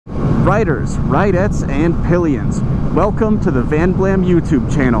Riders, ridettes, and pillions. Welcome to the Van Blam YouTube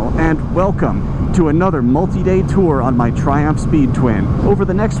channel, and welcome to another multi-day tour on my Triumph Speed Twin. Over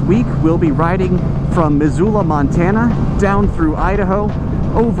the next week, we'll be riding from Missoula, Montana, down through Idaho,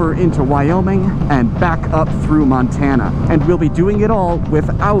 over into Wyoming, and back up through Montana. And we'll be doing it all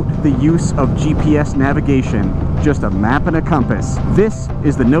without the use of GPS navigation, just a map and a compass. This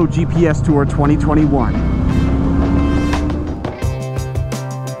is the No GPS Tour 2021.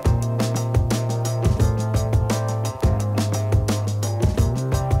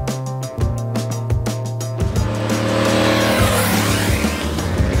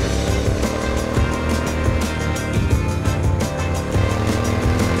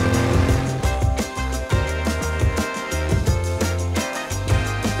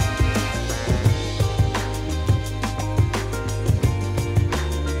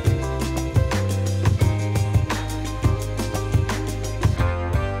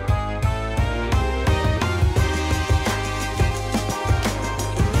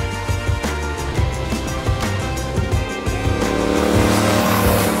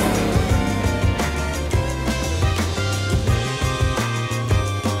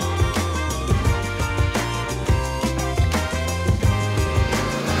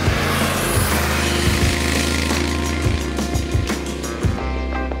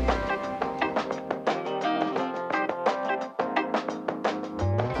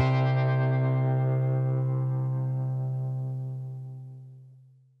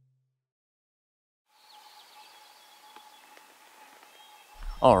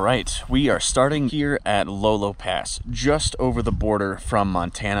 All right, we are starting here at Lolo Pass, just over the border from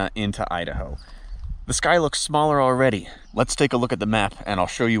Montana into Idaho. The sky looks smaller already. Let's take a look at the map and I'll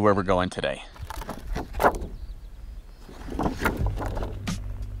show you where we're going today.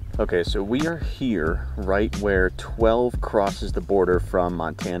 Okay, so we are here right where 12 crosses the border from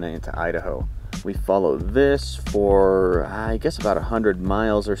Montana into Idaho. We follow this for, I guess, about 100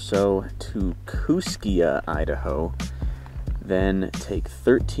 miles or so to Kooskia, Idaho. Then take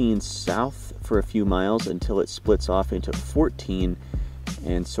 13 south for a few miles until it splits off into 14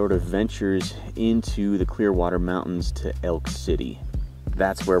 and sort of ventures into the Clearwater Mountains to Elk City.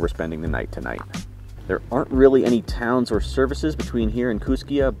 That's where we're spending the night tonight. There aren't really any towns or services between here and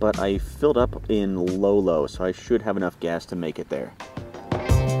Kooskia, but I filled up in Lolo, so I should have enough gas to make it there.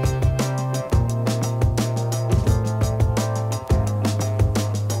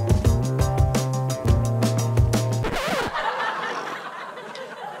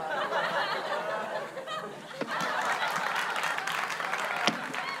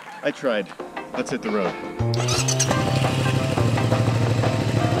 I tried. Let's hit the road.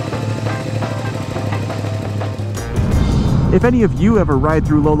 If any of you ever ride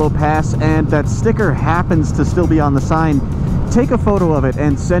through Lolo Pass and that sticker happens to still be on the sign, take a photo of it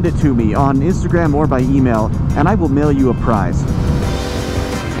and send it to me on Instagram or by email, and I will mail you a prize.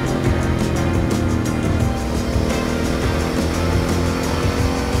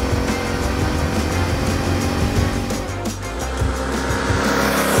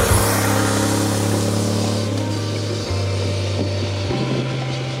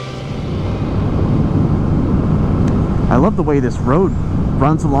 I love the way this road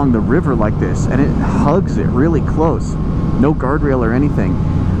runs along the river like this, and it hugs it really close. No guardrail or anything.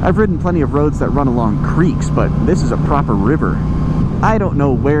 I've ridden plenty of roads that run along creeks, but this is a proper river. I don't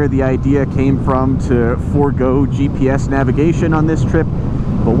know where the idea came from to forego GPS navigation on this trip,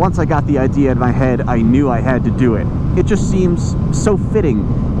 but once I got the idea in my head, I knew I had to do it. It just seems so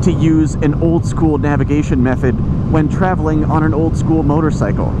fitting to use an old school navigation method when traveling on an old school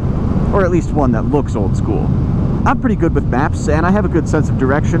motorcycle, or at least one that looks old school. I'm pretty good with maps, and I have a good sense of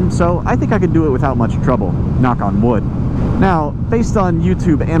direction, so I think I can do it without much trouble, knock on wood. Now, based on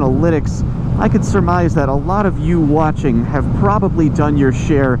YouTube analytics, I could surmise that a lot of you watching have probably done your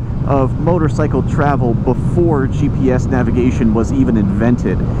share of motorcycle travel before GPS navigation was even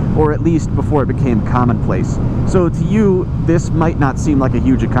invented, or at least before it became commonplace. So to you, this might not seem like a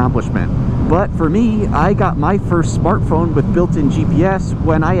huge accomplishment. But for me, I got my first smartphone with built-in GPS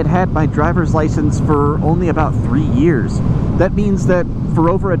when I had had my driver's license for only about 3 years. That means that for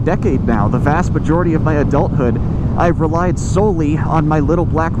over a decade now, the vast majority of my adulthood, I've relied solely on my little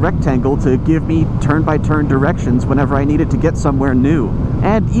black rectangle to give me turn-by-turn directions whenever I needed to get somewhere new.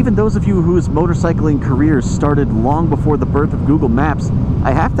 And even those of you whose motorcycling careers started long before the birth of Google Maps,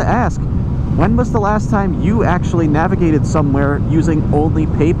 I have to ask, when was the last time you actually navigated somewhere using only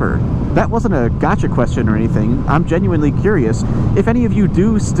paper? That wasn't a gotcha question or anything. I'm genuinely curious. If any of you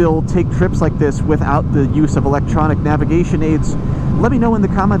do still take trips like this without the use of electronic navigation aids, let me know in the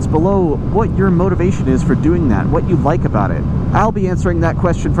comments below what your motivation is for doing that, what you like about it. I'll be answering that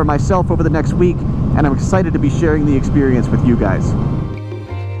question for myself over the next week, and I'm excited to be sharing the experience with you guys.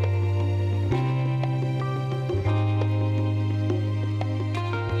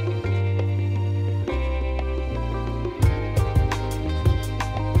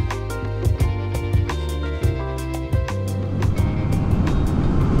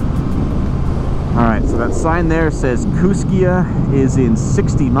 Alright, so that sign there says Kuskia is in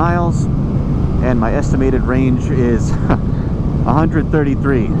 60 miles, and my estimated range is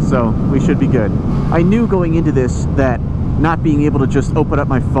 133, so we should be good. I knew going into this that not being able to just open up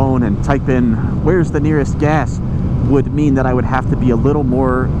my phone and type in where's the nearest gas would mean that I would have to be a little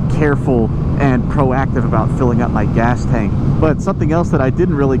more careful and proactive about filling up my gas tank. But something else that I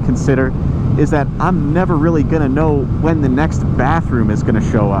didn't really consider is that I'm never really gonna know when the next bathroom is gonna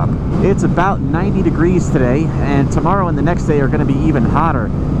show up. It's about 90 degrees today, and tomorrow and the next day are gonna be even hotter.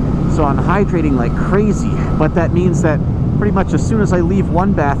 So I'm hydrating like crazy, but that means that pretty much as soon as I leave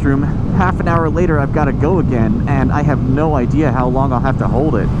one bathroom, half an hour later I've got to go again, and I have no idea how long I'll have to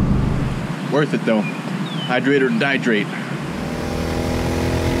hold it. Worth it though. Hydrate or dehydrate.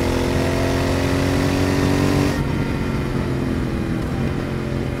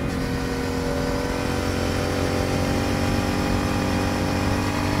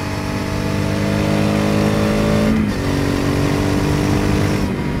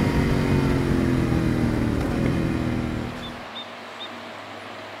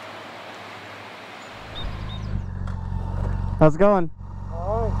 How's it going?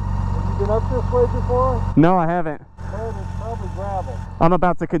 Alright. Have you been up this way before? No, I haven't. Man, it's probably gravel. I'm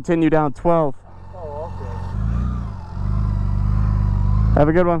about to continue down 12. Oh, okay. Have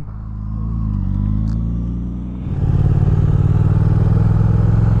a good one.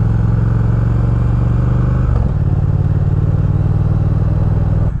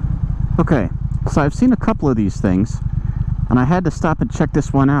 Okay, so I've seen a couple of these things, and I had to stop and check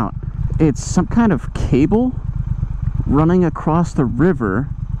this one out. It's some kind of cable running across the river.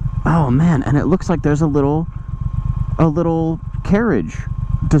 Oh man, and it looks like there's a little carriage.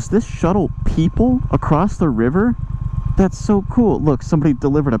 Does this shuttle people across the river? That's so cool. Look, somebody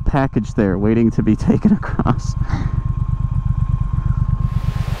delivered a package there waiting to be taken across.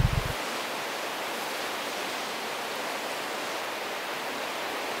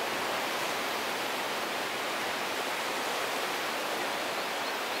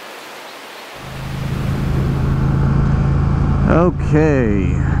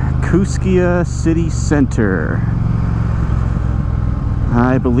 Okay, Kuskia City Center.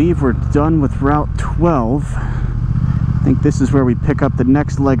 I believe we're done with Route 12. I think this is where we pick up the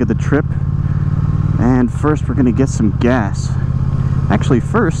next leg of the trip. And first we're gonna get some gas. Actually,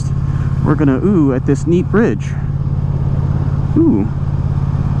 first we're gonna ooh at this neat bridge. Ooh,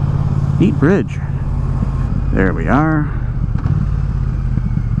 neat bridge. There we are.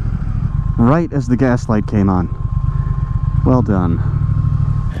 Right as the gas light came on. Well done.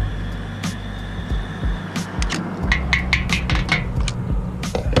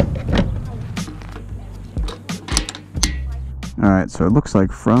 Alright, so it looks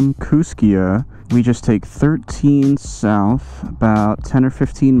like from Kuskia, we just take 13 south, about 10 or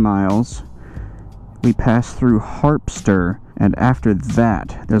 15 miles. We pass through Harpster, and after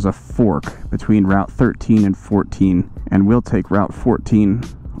that, there's a fork between Route 13 and 14, and we'll take Route 14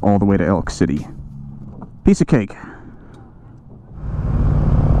 all the way to Elk City. Piece of cake.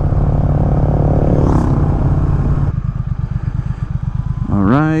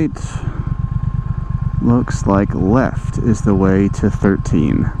 Alright, looks like left is the way to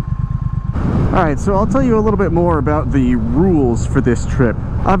 13. Alright, so I'll tell you a little bit more about the rules for this trip.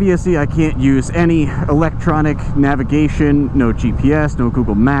 Obviously, I can't use any electronic navigation, no GPS, no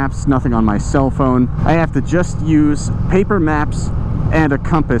Google Maps, nothing on my cell phone. I have to just use paper maps and a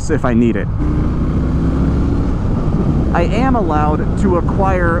compass if I need it. I am allowed to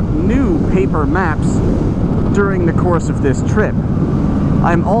acquire new paper maps during the course of this trip.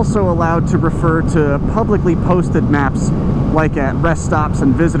 I'm also allowed to refer to publicly posted maps like at rest stops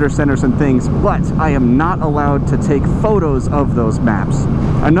and visitor centers and things, but I am not allowed to take photos of those maps.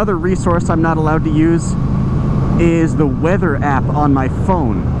 Another resource I'm not allowed to use is the weather app on my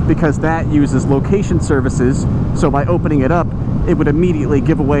phone, because that uses location services, so by opening it up, it would immediately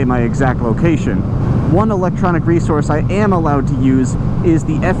give away my exact location. One electronic resource I am allowed to use is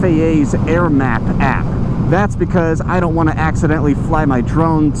the FAA's Air Map app. That's because I don't want to accidentally fly my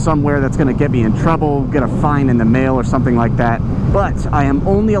drone somewhere that's going to get me in trouble, get a fine in the mail or something like that. But I am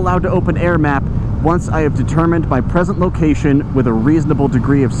only allowed to open Air Map once I have determined my present location with a reasonable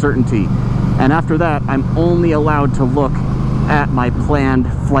degree of certainty. And after that, I'm only allowed to look at my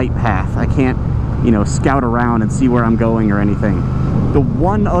planned flight path. I can't you know, scout around and see where I'm going or anything. The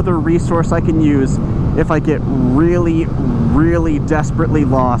one other resource I can use if I get really, really desperately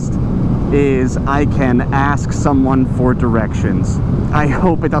lost is I can ask someone for directions. I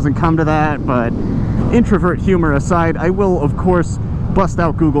hope it doesn't come to that, but introvert humor aside, I will, of course, bust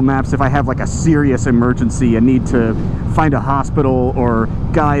out Google Maps if I have like a serious emergency and need to find a hospital or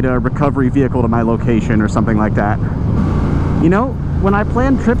guide a recovery vehicle to my location or something like that. You know, when I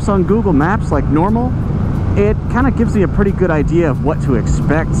plan trips on Google Maps like normal, it kind of gives me a pretty good idea of what to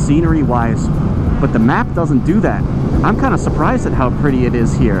expect scenery-wise, but the map doesn't do that. I'm kind of surprised at how pretty it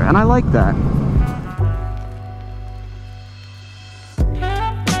is here, and I like that.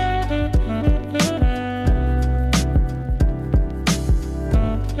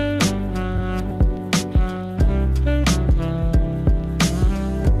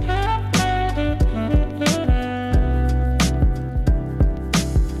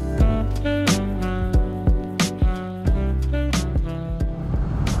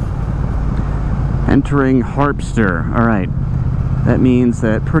 Entering Harpster. All right, that means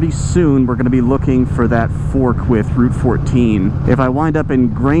that pretty soon we're going to be looking for that fork with Route 14. If I wind up in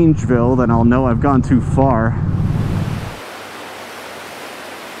Grangeville, then I'll know I've gone too far.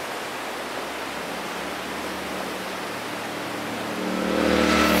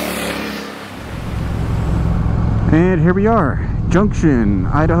 And here we are, Junction,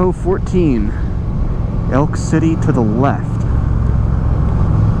 Idaho 14, Elk City to the left.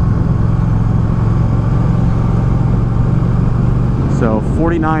 So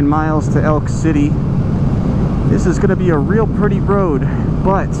 49 miles to Elk City. This is going to be a real pretty road,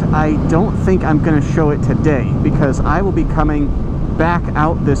 but I don't think I'm going to show it today because I will be coming back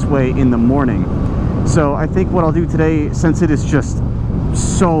out this way in the morning. So I think what I'll do today, since it is just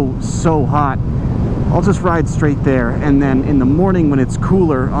so hot, I'll just ride straight there, and then in the morning when it's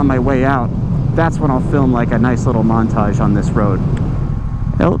cooler on my way out, that's when I'll film like a nice little montage on this road.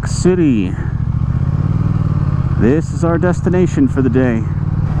 Elk City. This is our destination for the day.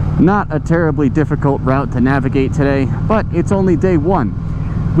 Not a terribly difficult route to navigate today, but it's only day one.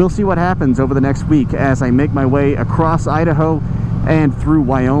 We'll see what happens over the next week as I make my way across Idaho and through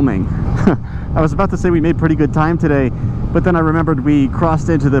Wyoming. I was about to say we made pretty good time today, but then I remembered we crossed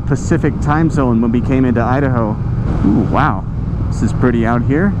into the Pacific time zone when we came into Idaho. Ooh, wow, this is pretty out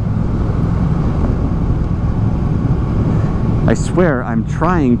here. I swear I'm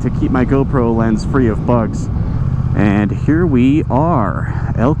trying to keep my GoPro lens free of bugs. And here we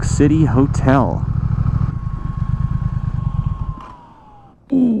are, Elk City Hotel.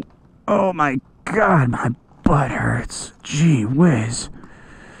 Ooh, oh my God, my butt hurts. Gee whiz.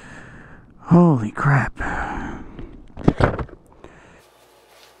 Holy crap.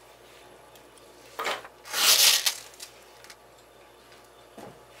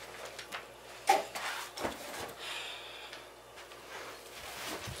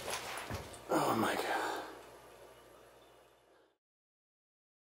 Oh my God.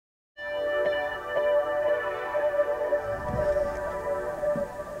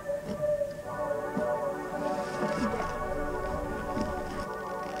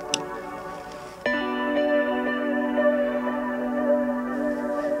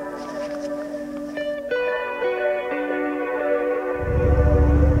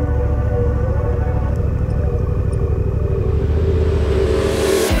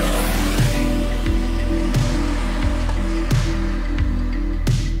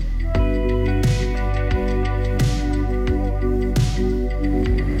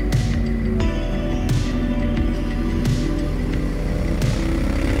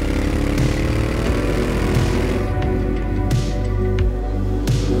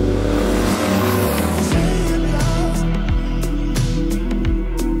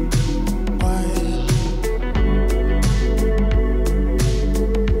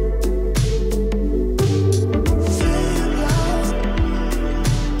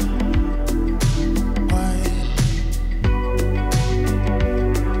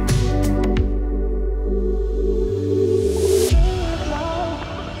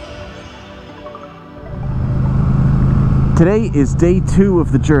 Today is day 2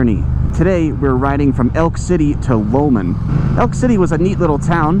 of the journey. Today we're riding from Elk City to Lowman. Elk City was a neat little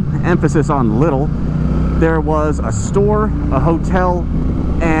town, emphasis on little. There was a store, a hotel,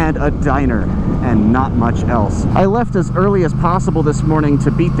 and a diner, and not much else. I left as early as possible this morning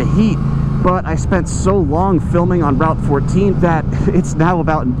to beat the heat, but I spent so long filming on Route 14 that it's now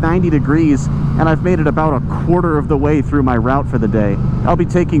about 90 degrees, and I've made it about a quarter of the way through my route for the day. I'll be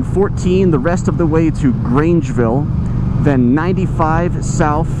taking 14 the rest of the way to Grangeville, then 95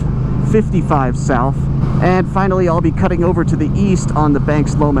 south 55 south. And finally, I'll be cutting over to the east on the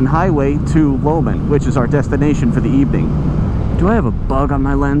Banks-Lowman Highway to Lowman, which is our destination for the evening. Do I have a bug on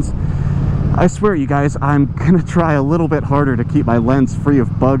my lens? I swear, you guys, I'm gonna try a little bit harder to keep my lens free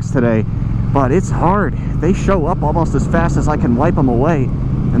of bugs today, but it's hard. They show up almost as fast as I can wipe them away,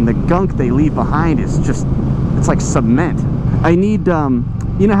 and the gunk they leave behind is just, it's like cement. I need,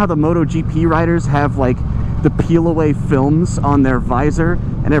 you know how the MotoGP riders have like the peel away films on their visor,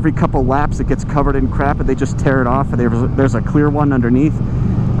 and every couple laps it gets covered in crap and they just tear it off and there's a clear one underneath?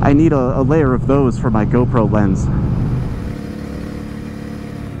 I need a layer of those for my GoPro lens.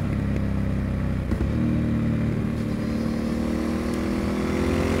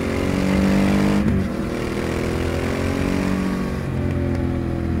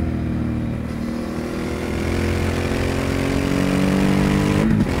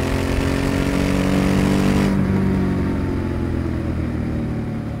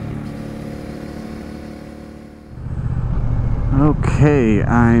 Okay,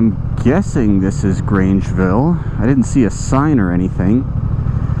 I'm guessing this is Grangeville. I didn't see a sign or anything.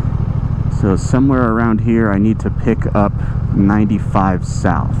 So somewhere around here I need to pick up 95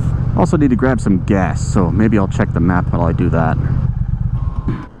 south. Also need to grab some gas, so maybe I'll check the map while I do that.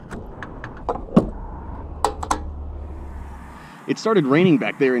 It started raining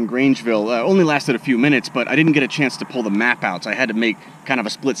back there in Grangeville. Only lasted a few minutes, but I didn't get a chance to pull the map out, so I had to make kind of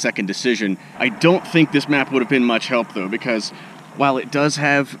a split-second decision. I don't think this map would have been much help, though, because while it does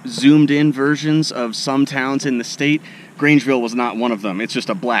have zoomed-in versions of some towns in the state, Grangeville was not one of them. It's just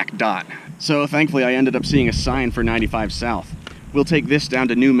a black dot. So thankfully, I ended up seeing a sign for 95 south. We'll take this down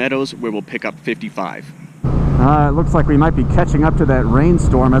to New Meadows, where we'll pick up 55. It looks like we might be catching up to that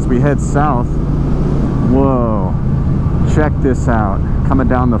rainstorm as we head south. Whoa. Check this out, coming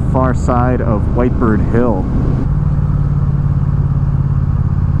down the far side of Whitebird Hill.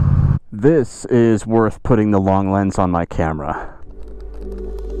 This is worth putting the long lens on my camera.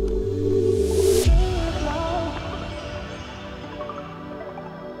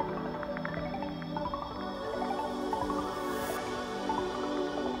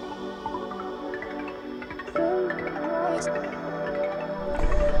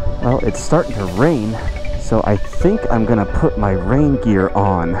 Well, it's starting to rain. So I think I'm gonna put my rain gear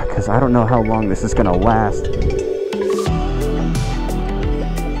on because I don't know how long this is gonna last.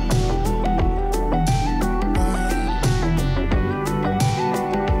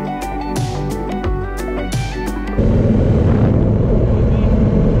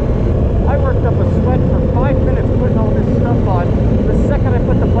 I worked up a sweat for 5 minutes putting all this stuff on. The second I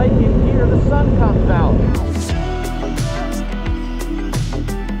put the bike in gear, the sun comes out.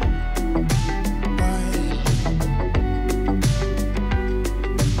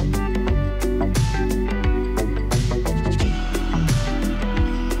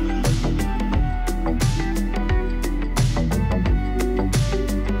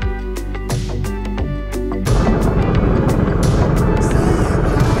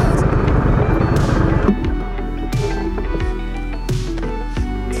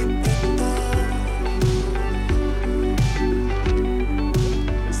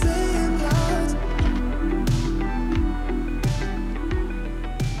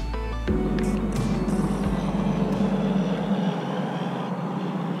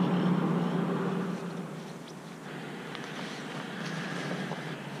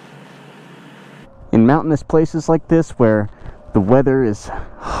 In mountainous places like this where the weather is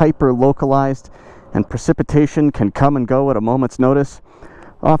hyper localized and precipitation can come and go at a moment's notice,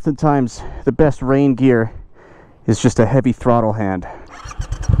 oftentimes the best rain gear is just a heavy throttle hand.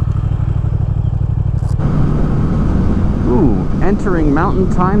 Ooh, entering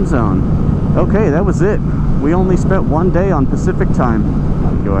Mountain Time Zone. Okay, that was it. We only spent one day on Pacific time.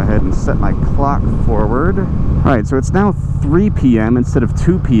 I'll go ahead and set my clock forward. Alright, so it's now 3 p.m. instead of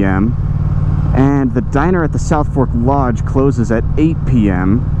 2 p.m. and the diner at the South Fork Lodge closes at 8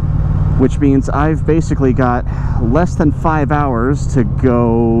 p.m., which means I've basically got less than 5 hours to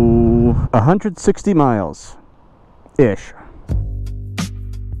go 160 miles-ish.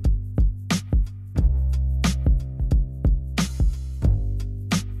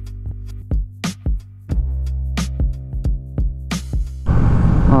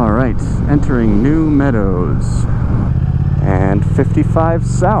 All right, entering New Meadows and 55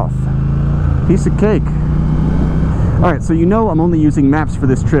 south. Piece of cake. Alright, so you know I'm only using maps for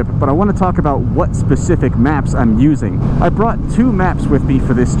this trip, but I want to talk about what specific maps I'm using. I brought two maps with me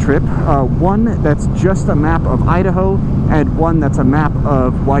for this trip. One that's just a map of Idaho, and one that's a map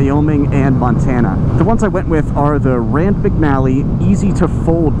of Wyoming and Montana. The ones I went with are the Rand McNally Easy to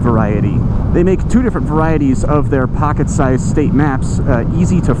Fold variety. They make two different varieties of their pocket-sized state maps,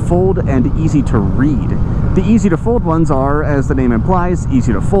 easy to fold and easy to read. The easy to fold ones are, as the name implies,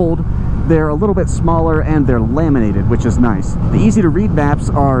 easy to fold. They're a little bit smaller and they're laminated, which is nice. The easy to read maps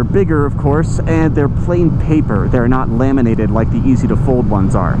are bigger, of course, and they're plain paper. They're not laminated like the easy to fold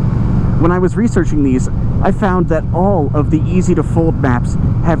ones are. When I was researching these, I found that all of the easy to fold maps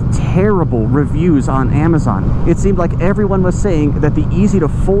have terrible reviews on Amazon. It seemed like everyone was saying that the easy to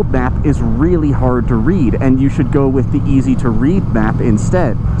fold map is really hard to read and you should go with the easy to read map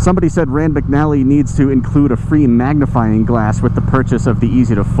instead. Somebody said Rand McNally needs to include a free magnifying glass with the purchase of the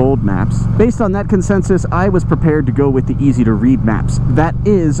easy to fold maps. Based on that consensus, I was prepared to go with the easy to read maps. That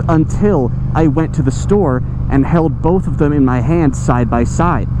is, until I went to the store and held both of them in my hand side by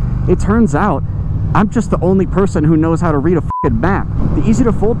side. It turns out I'm just the only person who knows how to read a f***ing map. The easy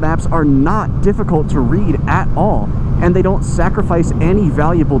to fold maps are not difficult to read at all, and they don't sacrifice any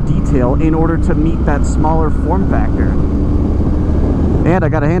valuable detail in order to meet that smaller form factor. And I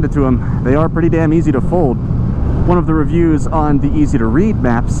gotta hand it to them, they are pretty damn easy to fold. One of the reviews on the easy to read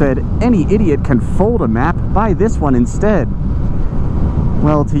map said, "Any idiot can fold a map, buy this one instead."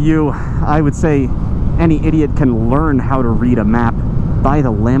 Well, to you, I would say any idiot can learn how to read a map, buy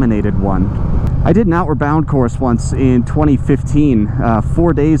the laminated one. I did an Outward Bound course once in 2015,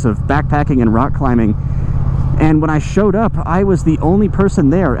 4 days of backpacking and rock climbing, and when I showed up, I was the only person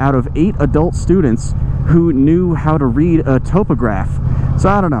there out of 8 adult students who knew how to read a topograph. So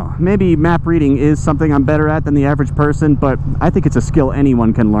I don't know, maybe map reading is something I'm better at than the average person, but I think it's a skill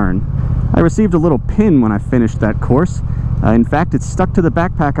anyone can learn. I received a little pin when I finished that course. In fact, it's stuck to the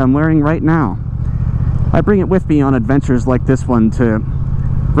backpack I'm wearing right now. I bring it with me on adventures like this one to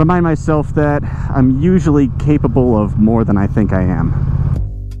remind myself that I'm usually capable of more than I think I am.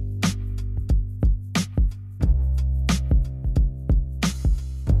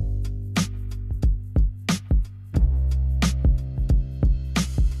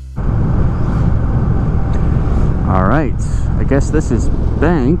 All right, I guess this is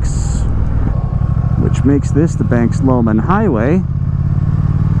Banks, which makes this the Banks-Lowman Highway.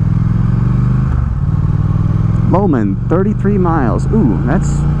 Lowman, 33 miles. Ooh, that's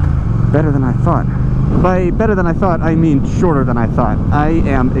better than I thought. By better than I thought, I mean shorter than I thought. I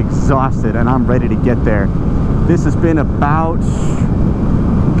am exhausted and I'm ready to get there. This has been about,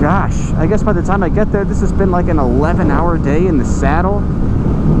 gosh, I guess by the time I get there, this has been like an 11-hour day in the saddle.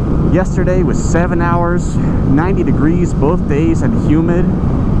 Yesterday was 7 hours, 90 degrees both days and humid.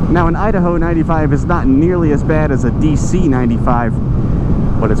 Now in Idaho, 95 is not nearly as bad as a DC 95.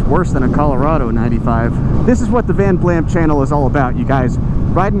 But it's worse than a Colorado 95. This is what the Van Blamp channel is all about, you guys.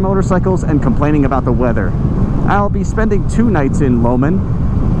 Riding motorcycles and complaining about the weather. I'll be spending 2 nights in Lowman,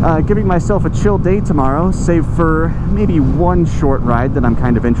 giving myself a chill day tomorrow, save for maybe one short ride that I'm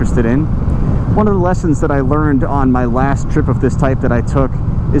kind of interested in. One of the lessons that I learned on my last trip of this type that I took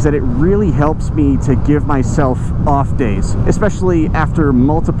is that it really helps me to give myself off days, especially after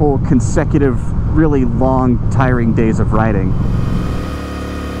multiple consecutive, really long, tiring days of riding.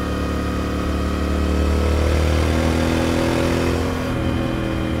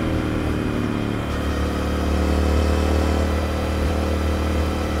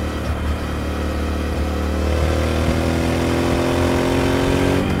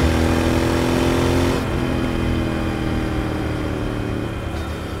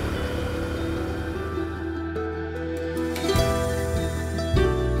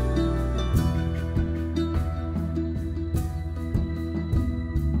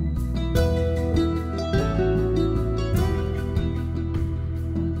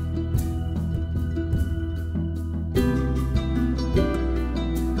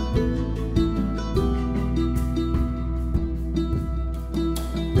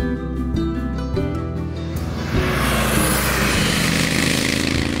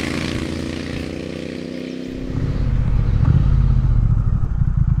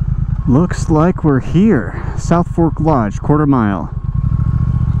 Looks like we're here. South Fork Lodge, quarter mile.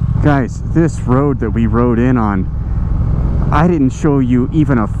 Guys, this road that we rode in on, I didn't show you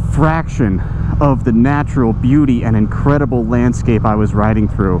even a fraction of the natural beauty and incredible landscape I was riding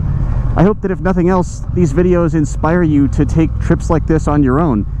through. I hope that if nothing else, these videos inspire you to take trips like this on your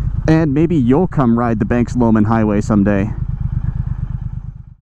own, and maybe you'll come ride the Banks-Lowman Highway someday.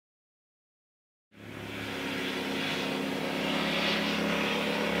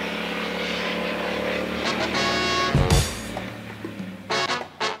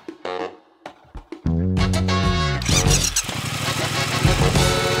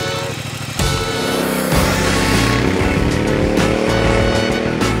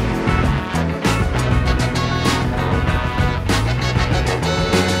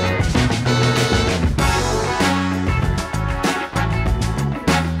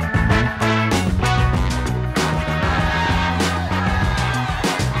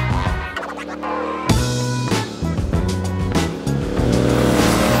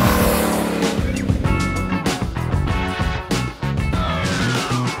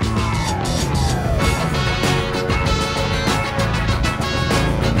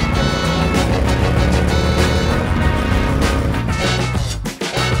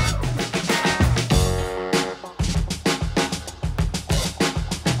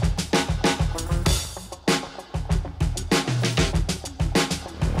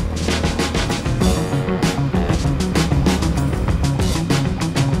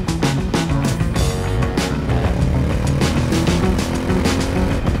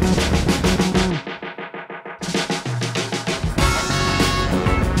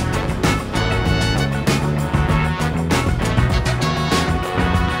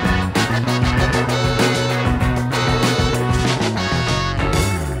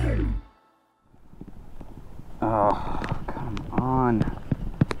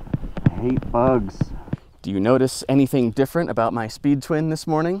 hugs. Do you notice anything different about my Speed Twin this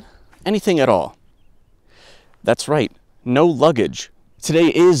morning? Anything at all? That's right, no luggage.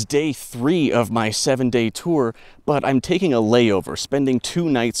 Today is day 3 of my 7-day tour, but I'm taking a layover, spending 2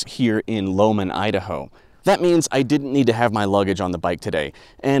 nights here in Loman, Idaho. That means I didn't need to have my luggage on the bike today,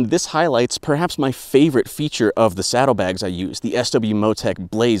 and this highlights perhaps my favorite feature of the saddlebags I use, the SW Motec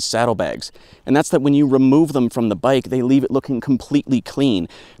Blaze saddlebags. And that's that when you remove them from the bike, they leave it looking completely clean.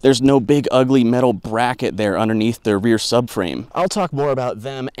 There's no big ugly metal bracket there underneath the rear subframe. I'll talk more about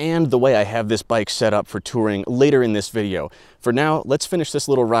them and the way I have this bike set up for touring later in this video. For now, let's finish this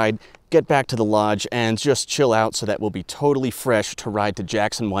little ride, get back to the lodge, and just chill out so that we'll be totally fresh to ride to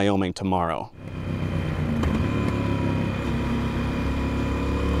Jackson, Wyoming tomorrow.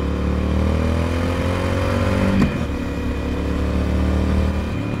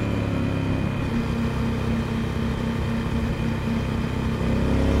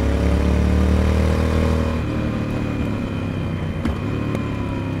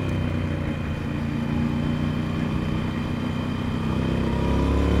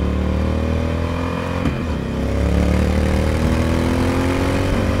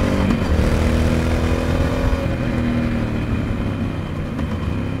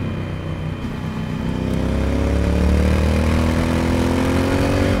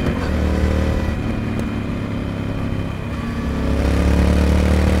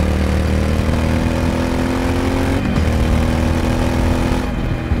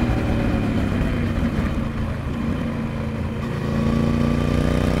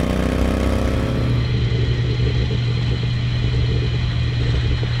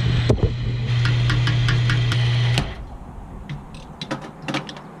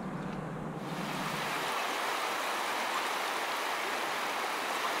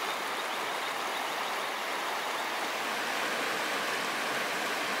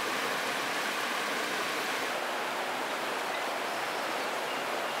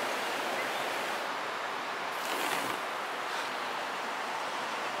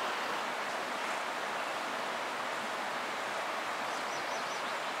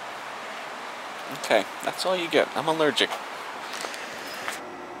 Okay, that's all you get. I'm allergic.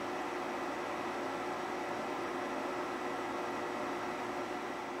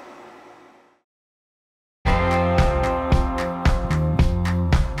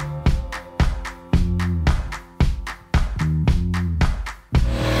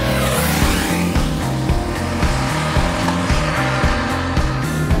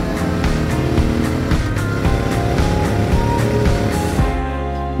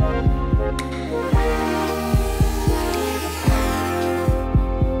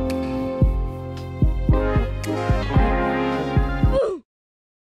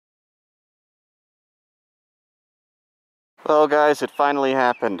 Well guys, it finally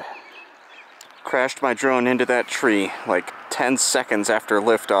happened. Crashed my drone into that tree like 10 seconds after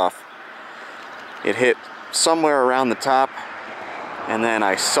liftoff. It hit somewhere around the top, and then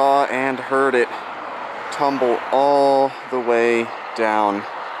I saw and heard it tumble all the way down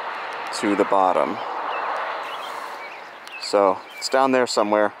to the bottom. So it's down there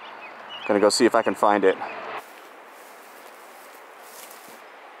somewhere. I'm gonna go see if I can find it.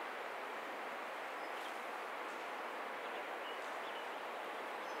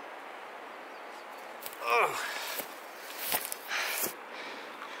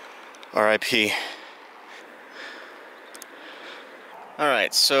 RIP.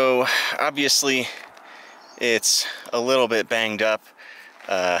 Alright, so obviously it's a little bit banged up.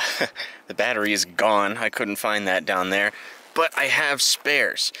 The battery is gone. I couldn't find that down there. But I have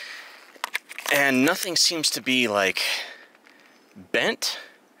spares. And nothing seems to be like bent.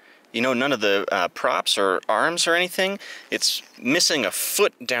 You know, none of the props or arms or anything. It's missing a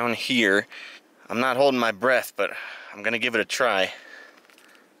foot down here. I'm not holding my breath, but I'm gonna give it a try.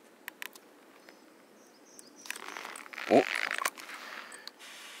 Oh.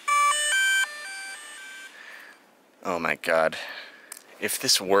 Oh my God. If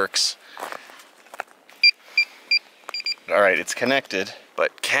this works. Alright, it's connected,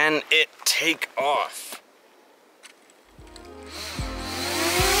 but can it take off?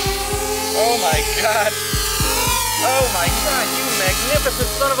 Oh my God. Oh my God, you magnificent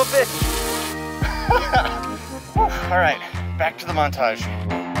son of a bitch. Alright, back to the montage.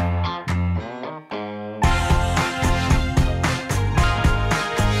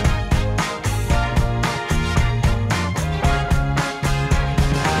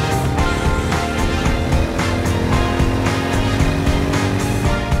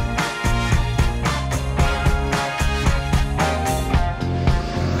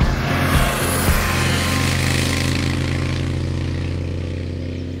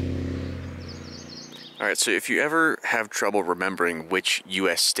 So if you ever have trouble remembering which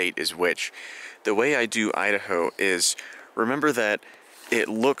U.S. state is which, the way I do Idaho is remember that it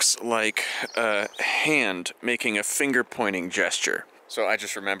looks like a hand making a finger pointing gesture. So I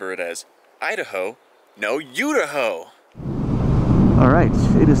just remember it as Idaho, no Utaho. All right,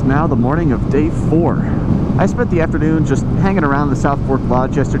 it is now the morning of day 4. I spent the afternoon just hanging around the South Fork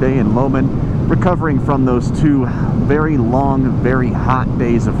Lodge yesterday in Lowman, recovering from those 2 very long, very hot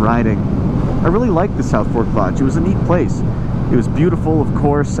days of riding. I really liked the South Fork Lodge. It was a neat place. It was beautiful, of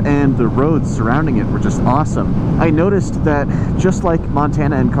course, and the roads surrounding it were just awesome. I noticed that, just like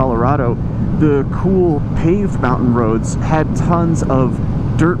Montana and Colorado, the cool paved mountain roads had tons of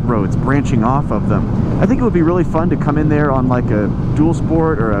dirt roads branching off of them. I think it would be really fun to come in there on like a dual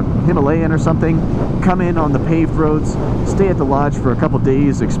sport or a Himalayan or something, come in on the paved roads, stay at the lodge for a couple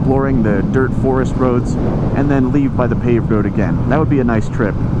days exploring the dirt forest roads, and then leave by the paved road again. That would be a nice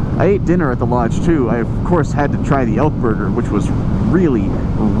trip. I ate dinner at the lodge too. I of course had to try the elk burger, which was really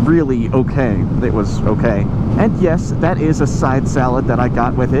okay. It was okay. And yes, that is a side salad that I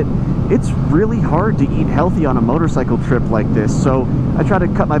got with it. It's really hard to eat healthy on a motorcycle trip like this, so I try to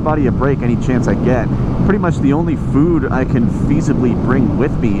cut my body a break any chance I get. Pretty much the only food I can feasibly bring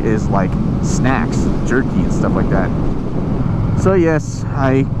with me is like snacks, jerky and stuff like that. So yes,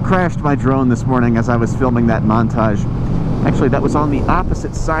 I crashed my drone this morning as I was filming that montage. Actually, that was on the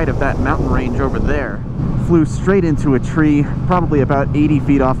opposite side of that mountain range over there. Flew straight into a tree, probably about 80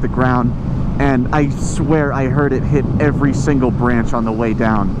 feet off the ground, and I swear I heard it hit every single branch on the way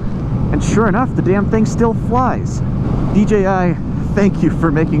down. And sure enough, the damn thing still flies. DJI, thank you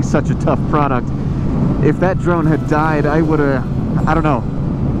for making such a tough product. If that drone had died, I would've, I don't know,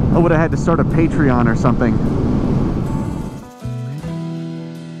 I would've had to start a Patreon or something.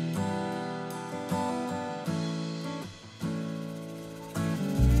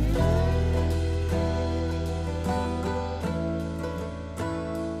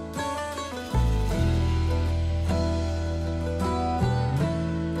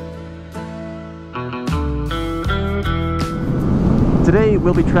 Today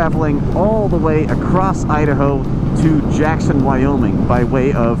we'll be traveling all the way across Idaho to Jackson, Wyoming by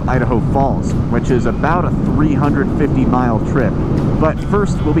way of Idaho Falls, which is about a 350-mile trip. But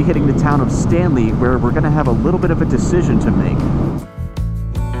first we'll be hitting the town of Stanley, where we're going to have a little bit of a decision to make.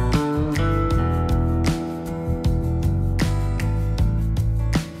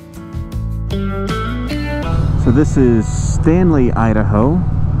 So this is Stanley, Idaho,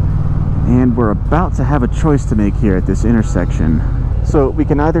 and we're about to have a choice to make here at this intersection. So we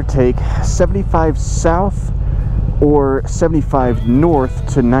can either take 75 south or 75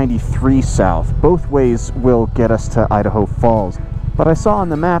 north to 93 south. Both ways will get us to Idaho Falls. But I saw on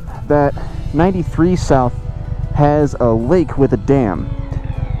the map that 93 south has a lake with a dam,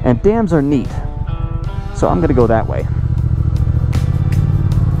 and dams are neat. So I'm gonna go that way.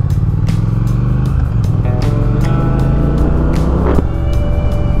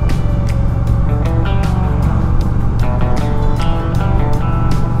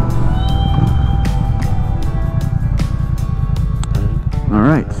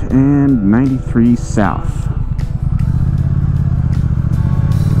 And 93 south.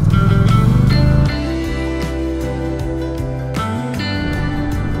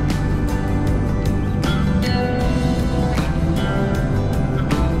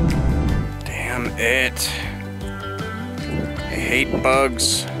 Damn it. I hate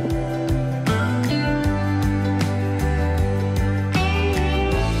bugs.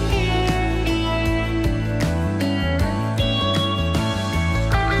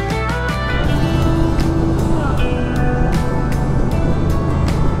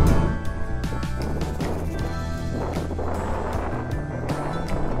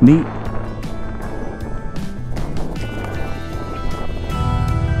 Neat.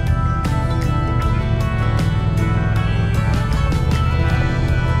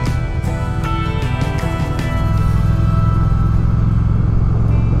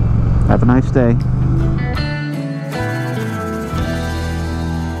 Have a nice day.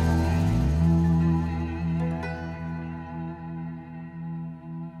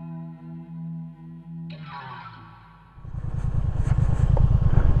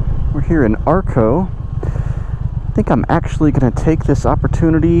 We're here in Arco. I think I'm actually going to take this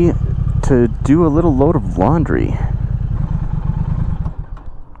opportunity to do a little load of laundry.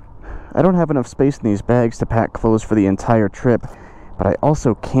 I don't have enough space in these bags to pack clothes for the entire trip, but I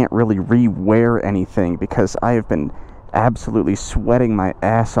also can't really re-wear anything because I have been absolutely sweating my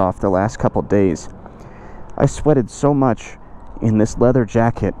ass off the last couple days. I sweated so much in this leather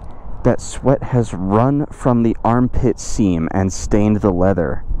jacket that sweat has run from the armpit seam and stained the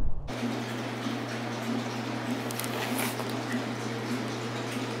leather.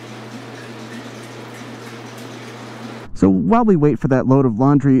 So while we wait for that load of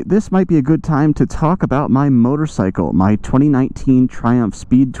laundry, this might be a good time to talk about my motorcycle, my 2019 Triumph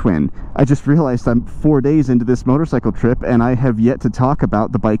Speed Twin. I just realized I'm 4 days into this motorcycle trip and I have yet to talk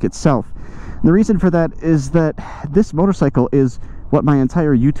about the bike itself. The reason for that is that this motorcycle is what my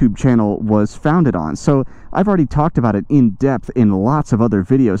entire YouTube channel was founded on. So I've already talked about it in depth in lots of other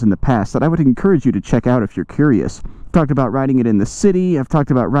videos in the past that I would encourage you to check out if you're curious. I've talked about riding it in the city, I've talked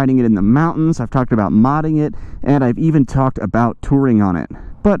about riding it in the mountains, I've talked about modding it, and I've even talked about touring on it.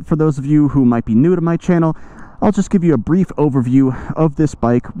 But for those of you who might be new to my channel, I'll just give you a brief overview of this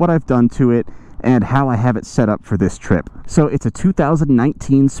bike, what I've done to it, and how I have it set up for this trip. So it's a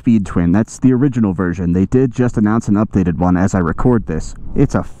 2019 Speed Twin. That's the original version. They did just announce an updated one as I record this.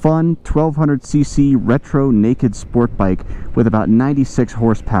 It's a fun 1200cc retro naked sport bike with about 96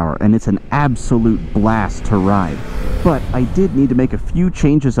 horsepower, and it's an absolute blast to ride. But I did need to make a few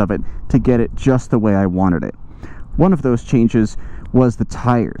changes of it to get it just the way I wanted it. One of those changes was the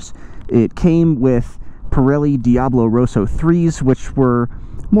tires. It came with Pirelli Diablo Rosso 3s, which were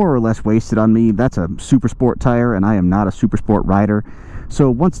more or less wasted on me. That's a super sport tire and I am not a super sport rider.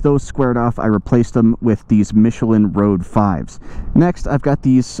 So once those squared off, I replaced them with these Michelin Road 5s. Next, I've got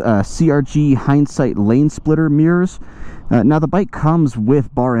these CRG Hindsight lane splitter mirrors. Now the bike comes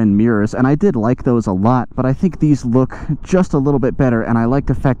with bar end mirrors and I did like those a lot, but I think these look just a little bit better and I like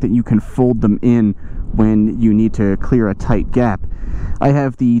the fact that you can fold them in when you need to clear a tight gap. I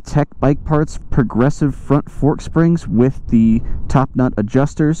have the Tech Bike Parts progressive front fork springs with the top nut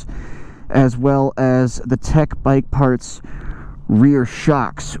adjusters, as well as the Tech Bike Parts rear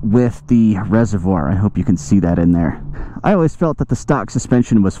shocks with the reservoir. I hope you can see that in there. I always felt that the stock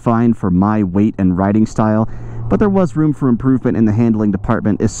suspension was fine for my weight and riding style, but there was room for improvement in the handling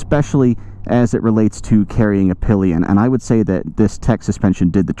department, especially as it relates to carrying a pillion, and I would say that this Tech suspension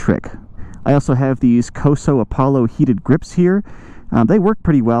did the trick. I also have these Koso Apollo heated grips here. They work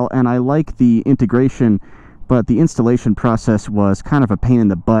pretty well and I like the integration, but the installation process was kind of a pain in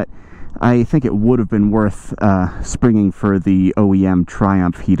the butt. I think it would have been worth springing for the OEM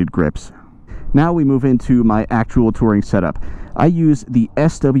Triumph heated grips. Now we move into my actual touring setup. I use the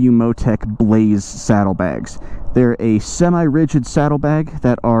SW Motec Blaze saddlebags. They're a semi-rigid saddlebag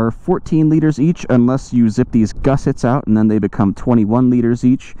that are 14 liters each unless you zip these gussets out and then they become 21 liters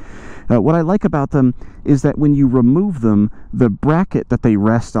each. What I like about them is that when you remove them, the bracket that they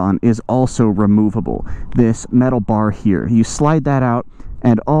rest on is also removable. This metal bar here, you slide that out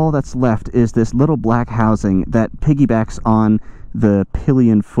and all that's left is this little black housing that piggybacks on the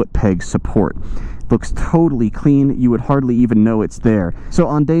pillion foot peg support. Looks totally clean. You would hardly even know it's there. So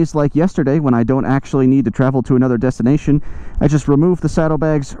on days like yesterday when I don't actually need to travel to another destination, I just remove the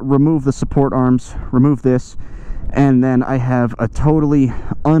saddlebags, remove the support arms, remove this, and then I have a totally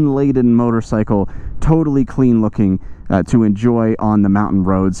unladen motorcycle, totally clean looking, to enjoy on the mountain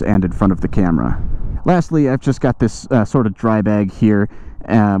roads and in front of the camera. Lastly, I've just got this sort of dry bag here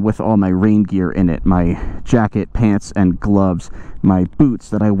with all my rain gear in it, my jacket, pants, and gloves, my boots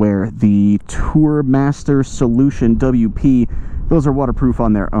that I wear, the Tourmaster Solution WP. Those are waterproof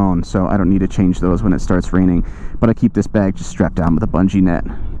on their own, so I don't need to change those when it starts raining, but I keep this bag just strapped down with a bungee net.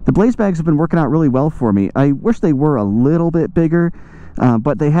 The Blaze bags have been working out really well for me. I wish they were a little bit bigger,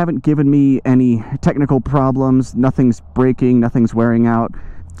 but they haven't given me any technical problems. Nothing's breaking, nothing's wearing out.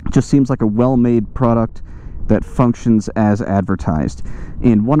 It just seems like a well-made product that functions as advertised.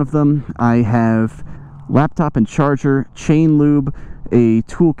 In one of them, I have laptop and charger, chain lube, a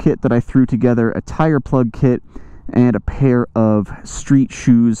tool kit that I threw together, a tire plug kit, and a pair of street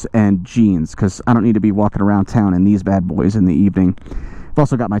shoes and jeans, because I don't need to be walking around town in these bad boys in the evening. I've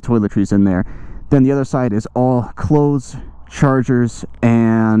also got my toiletries in there. Then the other side is all clothes, chargers,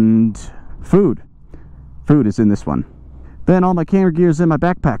 and food. Food is in this one. Then all my camera gear is in my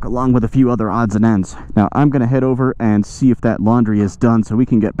backpack, along with a few other odds and ends. Now I'm going to head over and see if that laundry is done so we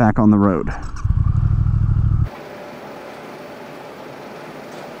can get back on the road.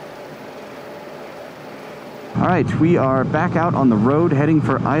 Alright, we are back out on the road heading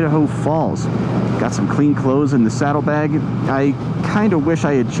for Idaho Falls. Got some clean clothes in the saddlebag. I kind of wish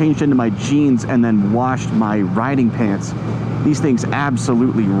I had changed into my jeans and then washed my riding pants. These things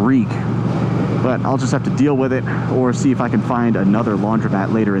absolutely reek. But I'll just have to deal with it or see if I can find another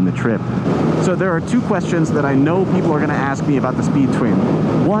laundromat later in the trip. So there are two questions that I know people are going to ask me about the Speed Twin.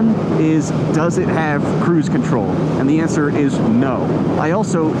 One is, does it have cruise control? And the answer is no. I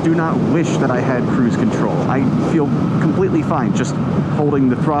also do not wish that I had cruise control. I feel completely fine just holding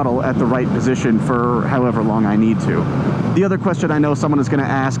the throttle at the right position for however long I need to. The other question I know someone is going to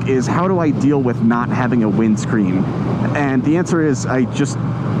ask is, how do I deal with not having a windscreen? And the answer is, I just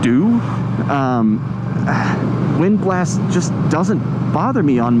do. wind blast just doesn't bother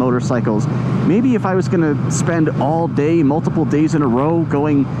me on motorcycles. Maybe if I was going to spend all day, multiple days in a row,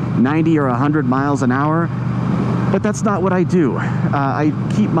 going 90 or 100 miles an hour, but that's not what I do. I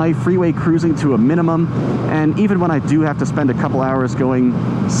keep my freeway cruising to a minimum, and even when I do have to spend a couple hours going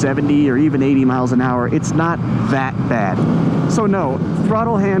 70 or even 80 miles an hour, it's not that bad. So no,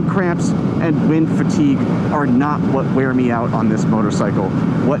 throttle hand cramps and wind fatigue are not what wear me out on this motorcycle.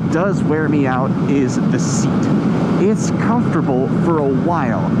 What does wear me out is the seat. It's comfortable for a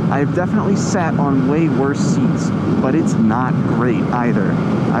while. I've definitely sat on way worse seats, but it's not great either.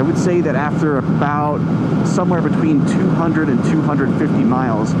 I would say that after about somewhere between 200 and 250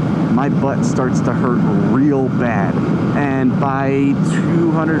 miles, my butt starts to hurt real bad. And by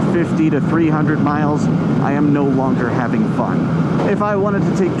 250 to 300 miles, I am no longer having fun. If I wanted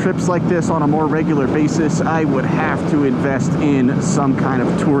to take trips like this on a more regular basis, I would have to invest in some kind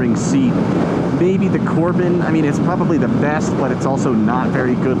of touring seat. Maybe the Corbin. I mean, it's probably the best, but it's also not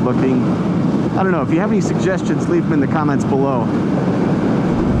very good looking. I don't know. If you have any suggestions, leave them in the comments below.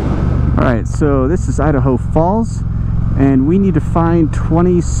 Alright, so this is Idaho Falls, and we need to find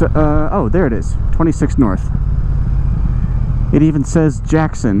oh, there it is, 26 North. It even says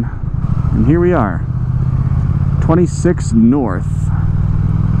Jackson, and here we are, 26 North.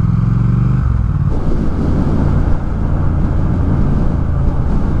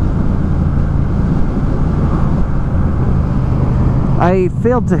 I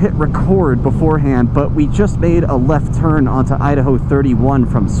failed to hit record beforehand, but we just made a left turn onto Idaho 31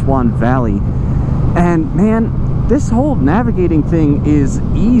 from Swan Valley. And man, this whole navigating thing is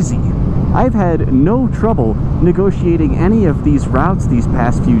easy. I've had no trouble negotiating any of these routes these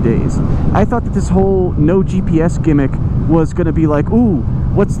past few days. I thought that this whole no GPS gimmick was going to be like, ooh,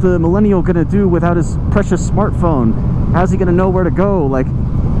 what's the millennial going to do without his precious smartphone? How's he going to know where to go? Like,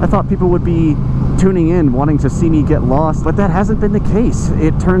 I thought people would be tuning in wanting to see me get lost, but that hasn't been the case.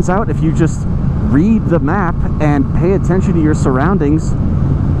 It turns out if you just read the map and pay attention to your surroundings,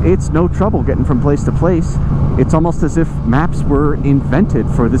 it's no trouble getting from place to place. It's almost as if maps were invented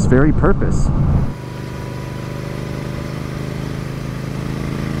for this very purpose.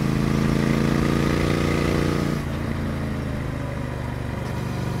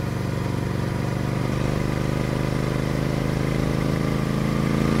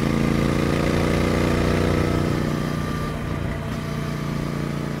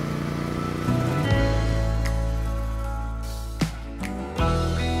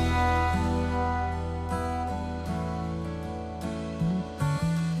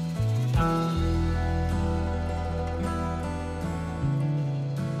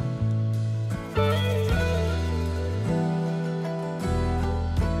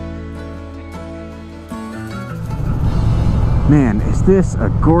 Man, is this a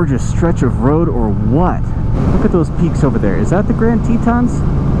gorgeous stretch of road or what? Look at those peaks over there. Is that the Grand Tetons?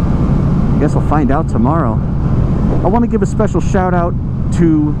 I guess I'll find out tomorrow. I want to give a special shout out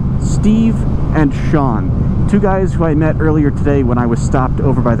to Steve and Sean, two guys who I met earlier today when I was stopped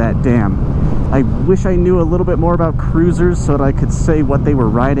over by that dam. I wish I knew a little bit more about cruisers so that I could say what they were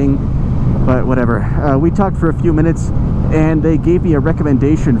riding, but whatever. We talked for a few minutes and they gave me a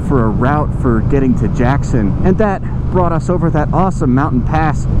recommendation for a route for getting to Jackson, and that brought us over that awesome mountain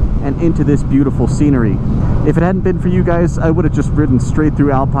pass and into this beautiful scenery. If it hadn't been for you guys, I would have just ridden straight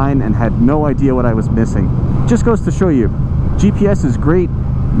through Alpine and had no idea what I was missing. Just goes to show you, GPS is great,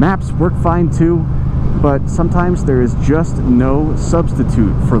 maps work fine too, but sometimes there is just no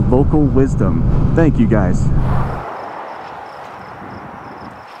substitute for local wisdom. Thank you guys.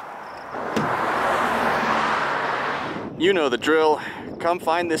 You know the drill. Come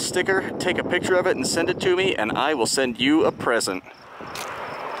find this sticker, take a picture of it and send it to me, and I will send you a present.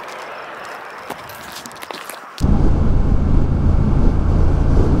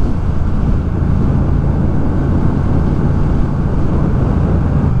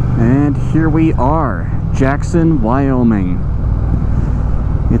 And here we are, Jackson, Wyoming.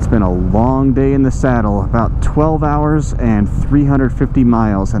 It's been a long day in the saddle, about 12 hours and 350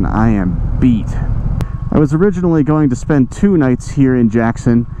 miles, and I am beat. I was originally going to spend 2 nights here in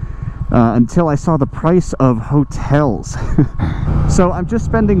Jackson until I saw the price of hotels. So I'm just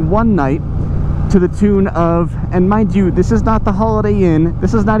spending 1 night to the tune of, and mind you, this is not the Holiday Inn,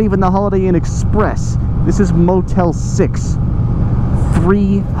 this is not even the Holiday Inn Express, this is Motel 6.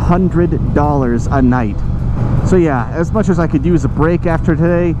 $300 a night. So yeah, as much as I could use a break after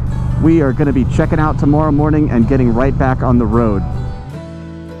today, we are going to be checking out tomorrow morning and getting right back on the road.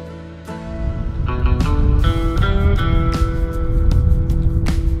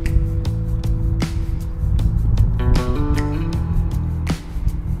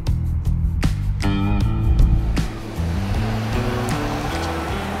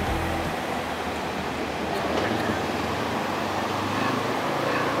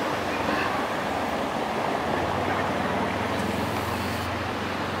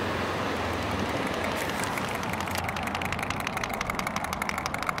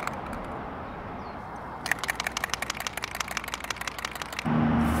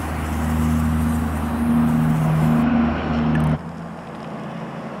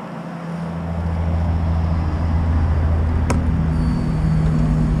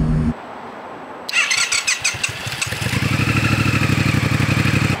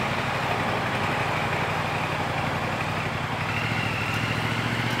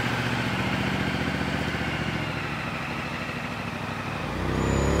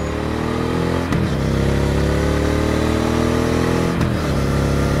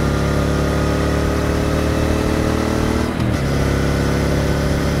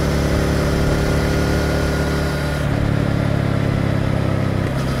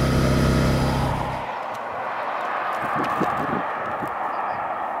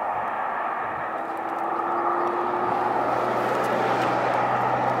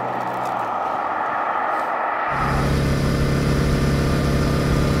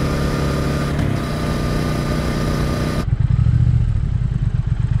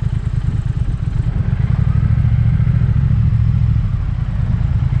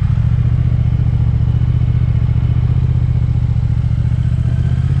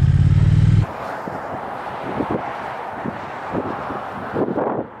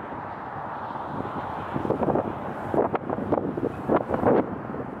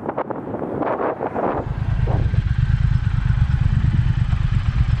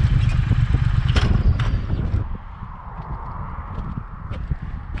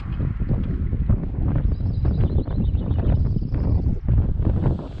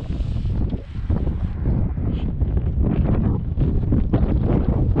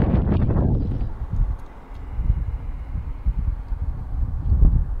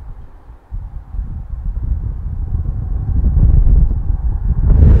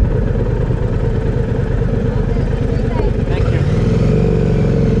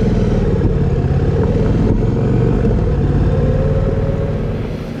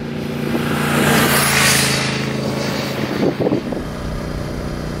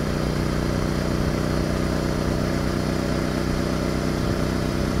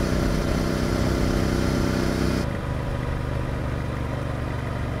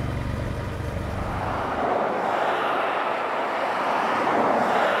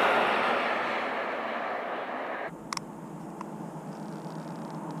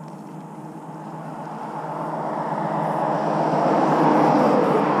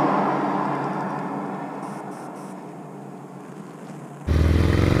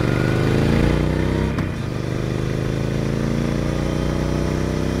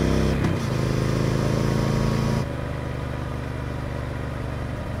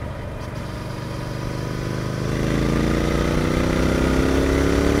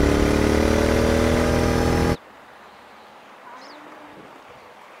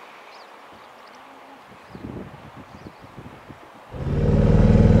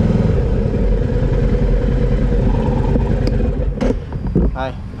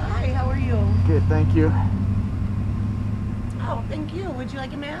 Hi. Hi, how are you? Good, thank you. Oh, thank you. Would you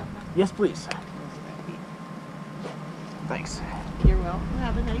like a map? Yes, please. Thanks. You're welcome.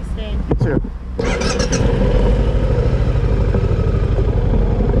 Have a nice day. You too.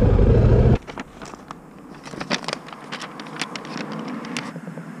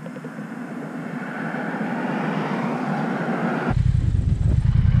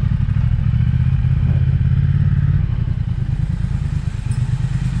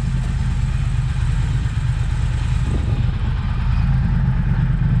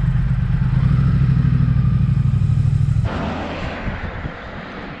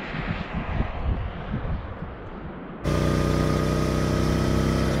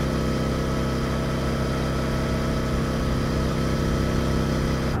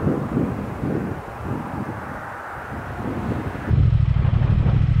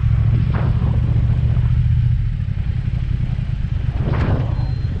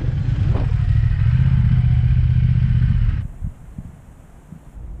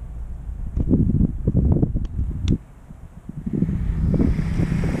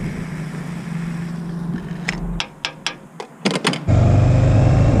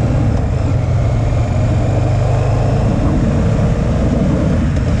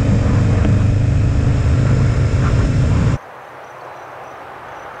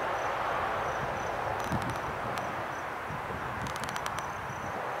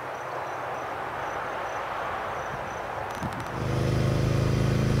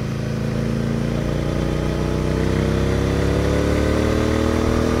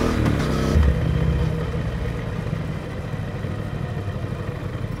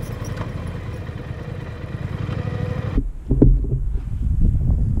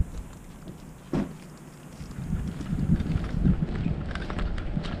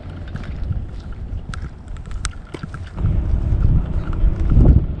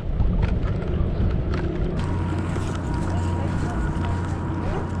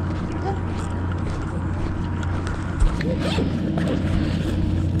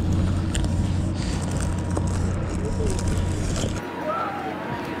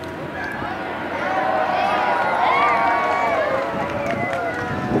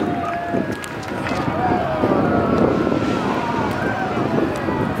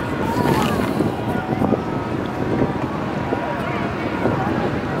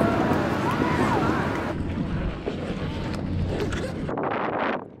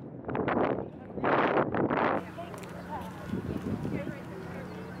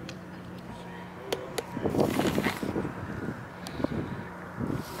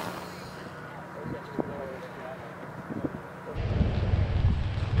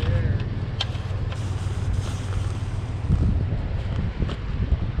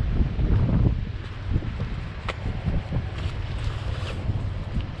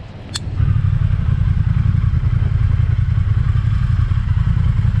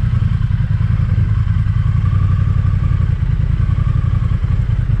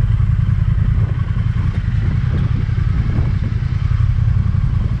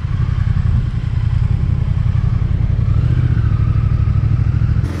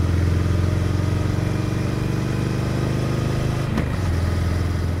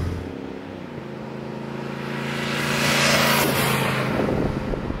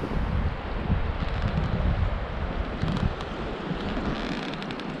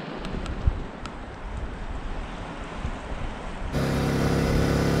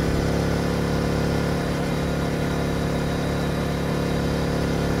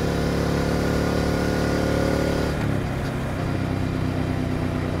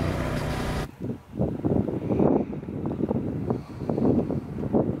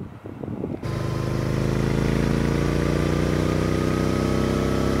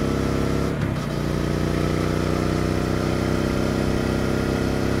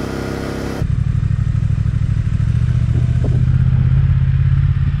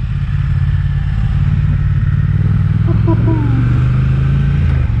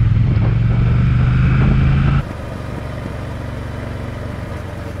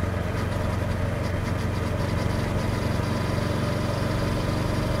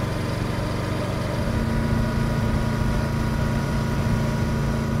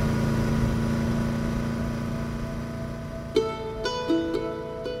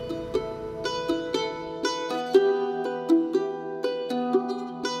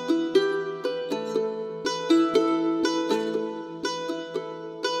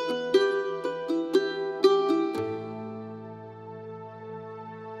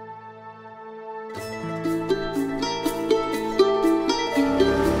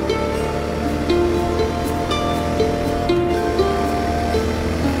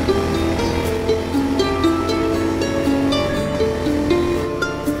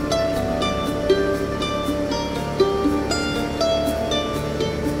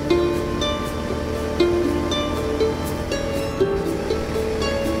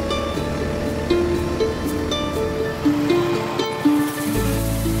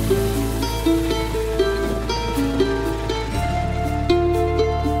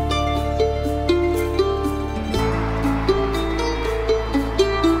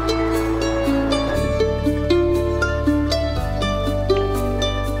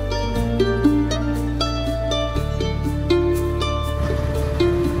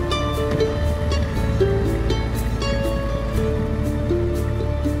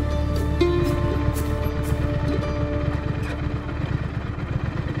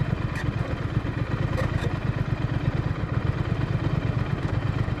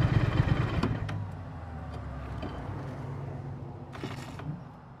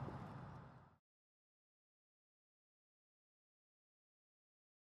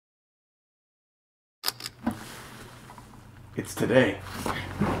 It's today.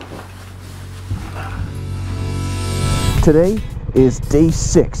 Today is day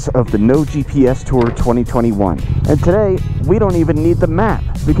 6 of the No GPS Tour 2021. And today, we don't even need the map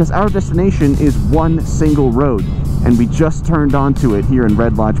because our destination is one single road. And we just turned onto it here in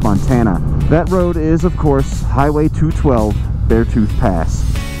Red Lodge, Montana. That road is, of course, Highway 212, Beartooth Pass.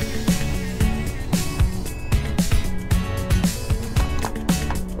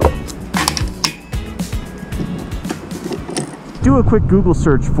 Do a quick Google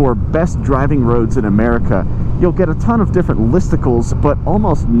search for best driving roads in America. You'll get a ton of different listicles, but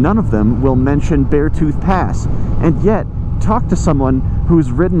almost none of them will mention Beartooth Pass. And yet, talk to someone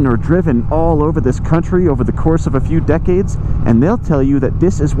who's ridden or driven all over this country over the course of a few decades, and they'll tell you that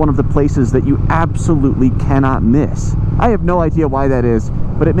this is one of the places that you absolutely cannot miss. I have no idea why that is,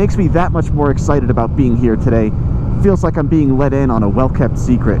 but it makes me that much more excited about being here today. Feels like I'm being let in on a well-kept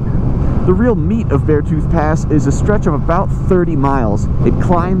secret. The real meat of Beartooth Pass is a stretch of about 30 miles. It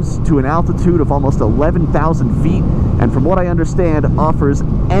climbs to an altitude of almost 11,000 feet, and from what I understand, offers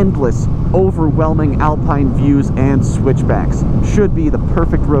endless, overwhelming alpine views and switchbacks. Should be the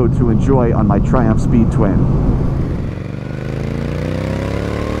perfect road to enjoy on my Triumph Speed Twin.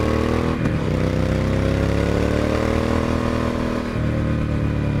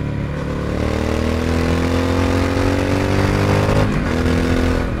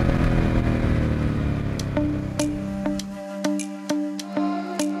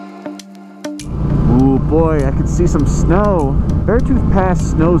 Boy, I can see some snow. Beartooth Pass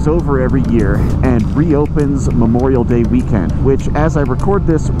snows over every year and reopens Memorial Day weekend, which as I record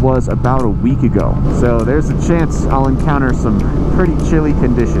this was about a week ago. So there's a chance I'll encounter some pretty chilly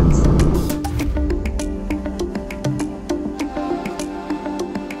conditions.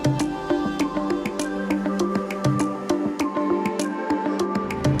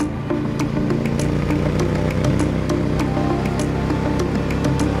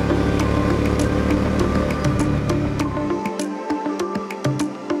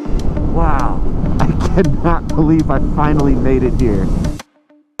 Wow, I cannot believe I finally made it here.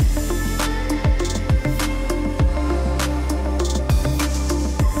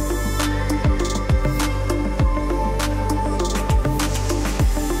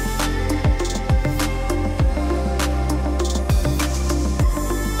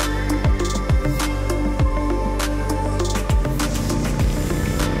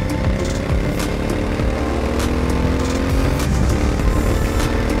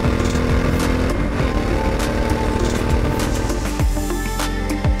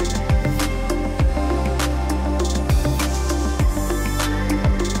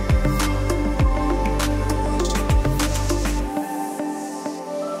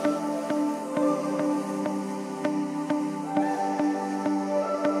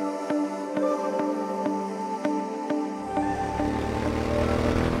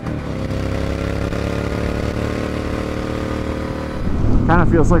 Kind of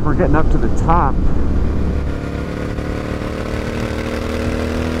feels like we're getting up to the top.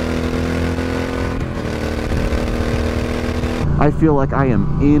 I feel like I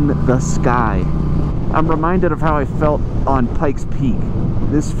am in the sky. I'm reminded of how I felt on Pikes Peak.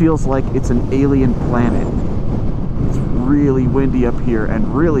 This feels like it's an alien planet. It's really windy up here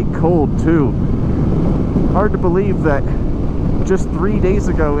and really cold too. Hard to believe that just 3 days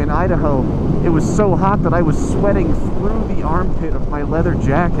ago in Idaho, it was so hot that I was sweating through the armpit of my leather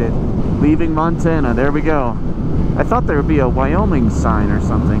jacket. Leaving Montana, there we go. I thought there would be a Wyoming sign or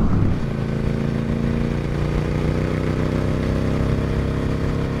something.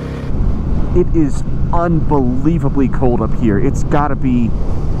 It is unbelievably cold up here. It's gotta be,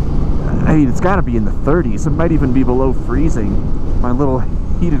 I mean, it's gotta be in the 30s. It might even be below freezing. My little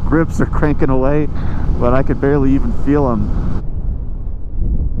heated grips are cranking away, but I could barely even feel them.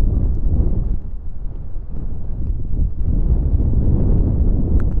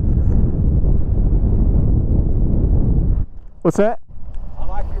 What's that? I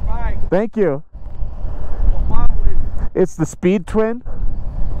like your bike. Thank you. What model is it? It's the Speed Twin.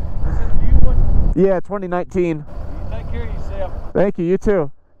 Is it a new one? Yeah, 2019. You take care of yourself. Thank you, you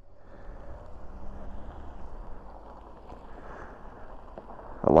too.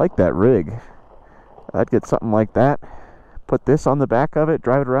 I like that rig. I'd get something like that. Put this on the back of it,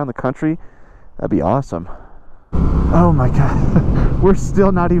 drive it around the country. That'd be awesome. Oh my God. We're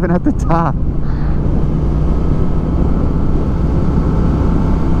still not even at the top.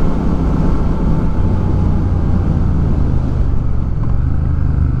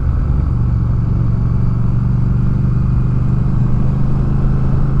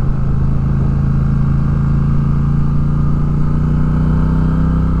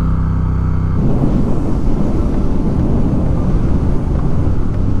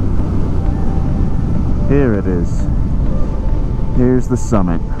 Here it is. Here's the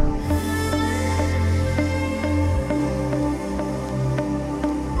summit.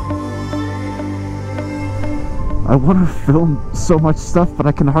 I want to film so much stuff, but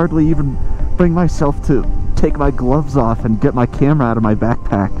I can hardly even bring myself to take my gloves off and get my camera out of my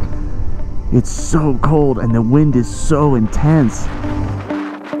backpack. It's so cold and the wind is so intense.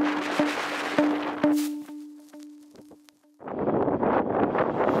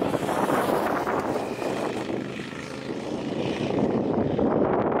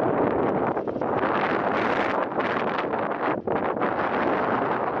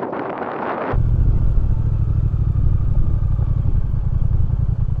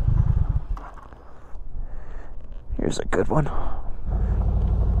 Here's a good one.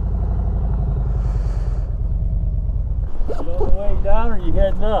 You on the way down or you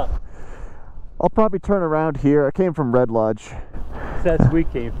heading up? I'll probably turn around here. I came from Red Lodge. That's where we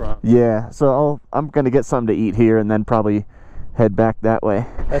came from. Yeah, so I'm gonna get something to eat here and then probably head back that way.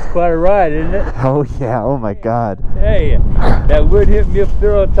 That's quite a ride, isn't it? Oh yeah, oh my God. Hey, that wood hit me up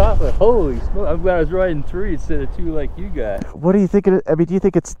there on top of. Holy smoke! I'm glad I was riding 3 instead of 2 like you got. What do you think? I mean, do you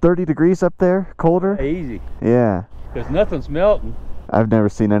think it's 30 degrees up there? Colder? Easy, Yeah. because nothing's melting. I've never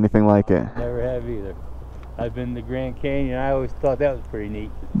seen anything like it. Never have either. I've been to the Grand Canyon. I always thought that was pretty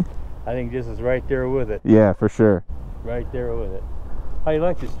neat. I think this is right there with it. Yeah, for sure. Right there with it. How you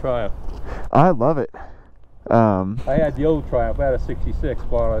like this Triumph? I love it. I had the old Triumph. I had a 66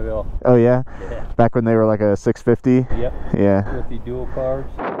 Bonneville. Oh yeah? Yeah. Back when they were like a 650? Yep. Yeah. With the dual carbs.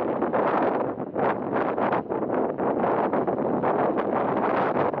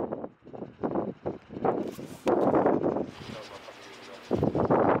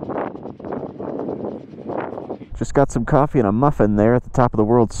 Just got some coffee and a muffin there at the top of the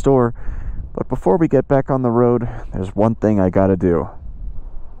World Store. But before we get back on the road, there's one thing I gotta do.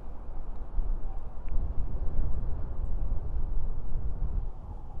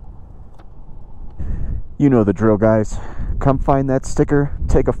 You know the drill, guys. Come find that sticker,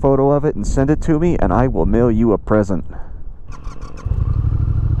 take a photo of it, and send it to me, and I will mail you a present.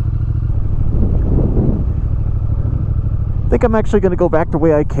 I think I'm actually going to go back the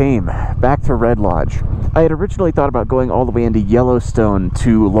way I came, back to Red Lodge. I had originally thought about going all the way into Yellowstone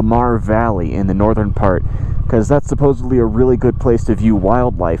to Lamar Valley in the northern part, because that's supposedly a really good place to view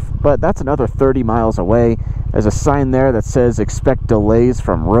wildlife, but that's another 30 miles away. There's a sign there that says expect delays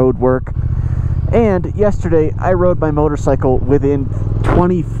from road work. And yesterday I rode my motorcycle within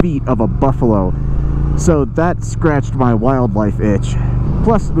 20 feet of a buffalo, so that scratched my wildlife itch.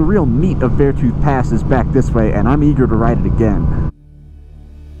 Plus, the real meat of Beartooth Pass is back this way, and I'm eager to ride it again.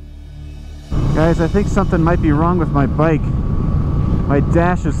 Guys, I think something might be wrong with my bike. My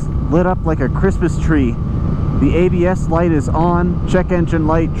dash is lit up like a Christmas tree. The ABS light is on, check engine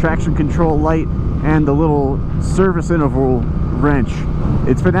light, traction control light, and the little service interval wrench.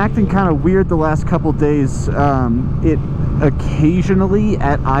 It's been acting kind of weird the last couple days. It occasionally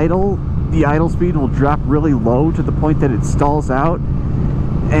at idle, the idle speed will drop really low to the point that it stalls out,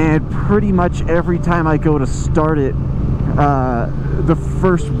 and pretty much every time I go to start it, the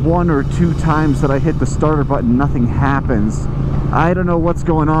first 1 or 2 times that I hit the starter button, nothing happens. I don't know what's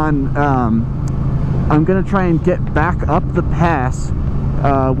going on. I'm gonna try and get back up the pass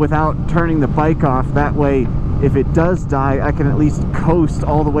without turning the bike off. That way, if it does die, I can at least coast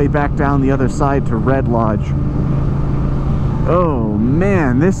all the way back down the other side to Red Lodge. Oh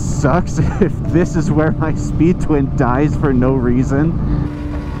man, this sucks if this is where my Speed Twin dies for no reason.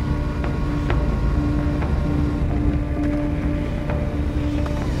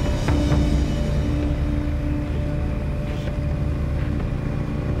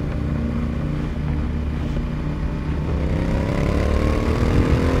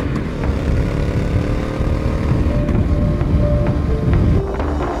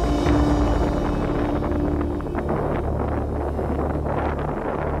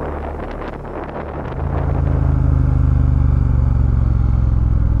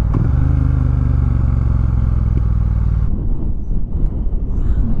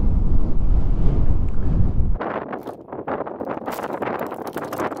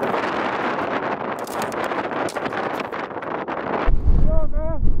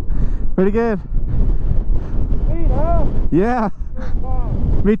 Pretty good. Speed, huh? Yeah.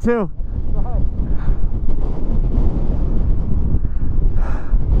 Me too.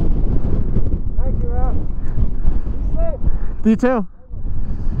 Thank you, Ralph. Be safe. You too.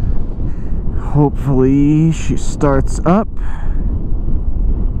 Hopefully she starts up.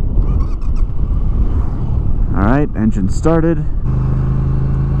 Alright, engine started.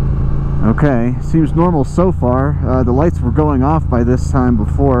 Okay, seems normal so far. The lights were going off by this time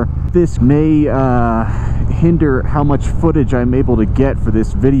before. This may hinder how much footage I'm able to get for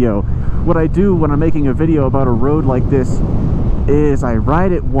this video. What I do when I'm making a video about a road like this is I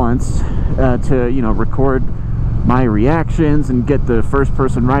ride it once to, you know, record my reactions and get the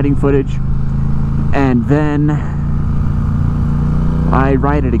first-person riding footage, and then I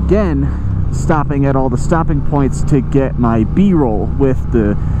ride it again, stopping at all the stopping points to get my B-roll with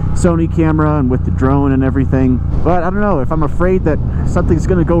the Sony camera and with the drone and everything. But I don't know, if I'm afraid that something's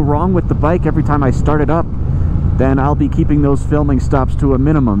gonna go wrong with the bike every time I start it up, then I'll be keeping those filming stops to a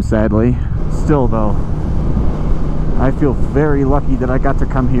minimum, sadly. Still though, I feel very lucky that I got to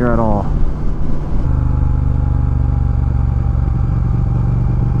come here at all.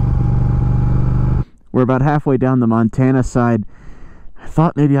 We're about halfway down the Montana side. I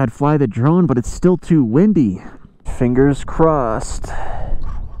thought maybe I'd fly the drone, but it's still too windy. Fingers crossed.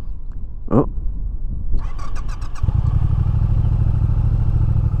 Oh.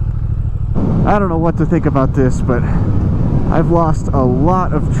 I don't know what to think about this, but I've lost a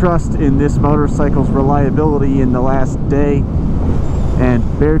lot of trust in this motorcycle's reliability in the last day, and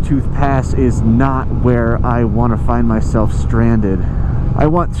Beartooth Pass is not where I want to find myself stranded. I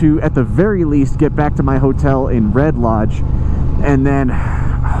want to, at the very least, get back to my hotel in Red Lodge, and then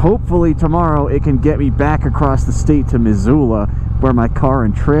hopefully tomorrow it can get me back across the state to Missoula, where my car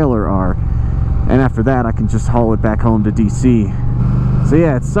and trailer are, and after that I can just haul it back home to DC. So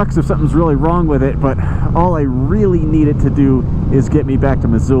yeah, it sucks if something's really wrong with it, but all I really need it to do is get me back to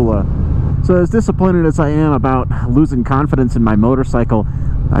Missoula. So as disappointed as I am about losing confidence in my motorcycle,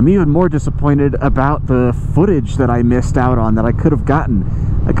 I'm even more disappointed about the footage that I missed out on that I could have gotten.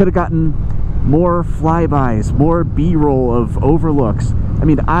 I could have gotten more flybys, more B-roll of overlooks. I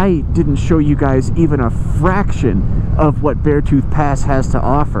mean, I didn't show you guys even a fraction of what Beartooth Pass has to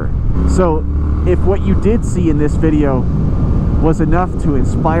offer. So if what you did see in this video was enough to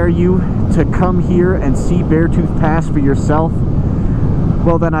inspire you to come here and see Beartooth Pass for yourself,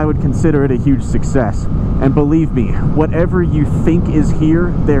 well then I would consider it a huge success. And believe me, whatever you think is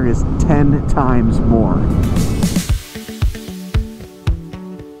here, there is 10 times more.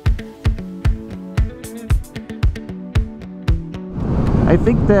 I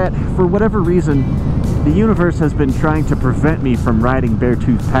think that for whatever reason, the universe has been trying to prevent me from riding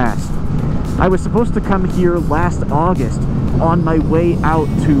Beartooth Pass. I was supposed to come here last August on my way out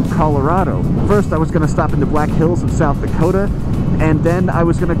to Colorado. First, I was going to stop in the Black Hills of South Dakota, and then I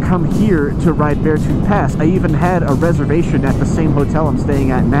was going to come here to ride Beartooth Pass. I even had a reservation at the same hotel I'm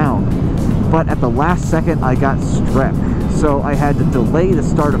staying at now. But at the last second, I got strep. So I had to delay the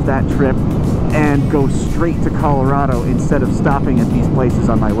start of that trip and go straight to Colorado instead of stopping at these places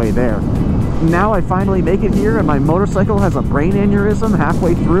on my way there. Now I finally make it here and my motorcycle has a brain aneurysm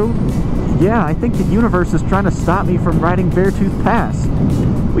halfway through. Yeah, I think the universe is trying to stop me from riding Beartooth Pass.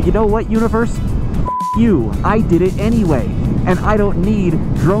 But you know what, universe? F you. I did it anyway. And I don't need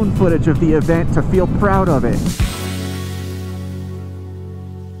drone footage of the event to feel proud of it.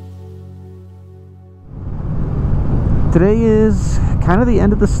 Today is kind of the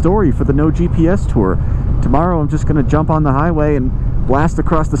end of the story for the No GPS tour. Tomorrow I'm just going to jump on the highway and blast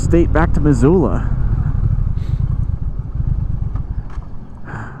across the state back to Missoula.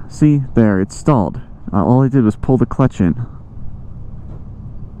 See, there, it's stalled. All I did was pull the clutch in.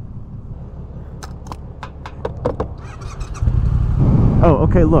 Oh,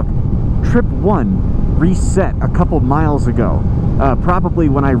 okay, look. Trip 1 reset a couple miles ago. Probably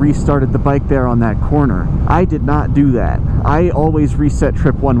when I restarted the bike there on that corner. I did not do that. I always reset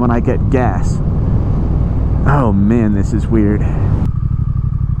trip 1 when I get gas. Oh man, this is weird.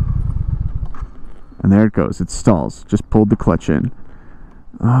 And there it goes, it stalls. Just pulled the clutch in.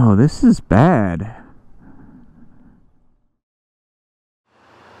 Oh, this is bad.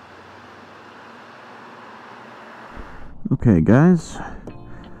 Okay, guys.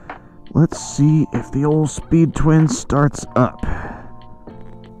 Let's see if the old Speed Twin starts up.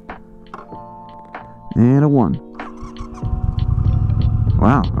 And a 1.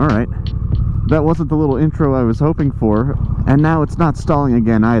 Wow, alright. That wasn't the little intro I was hoping for, and now it's not stalling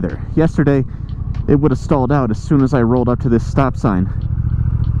again either. Yesterday, it would have stalled out as soon as I rolled up to this stop sign.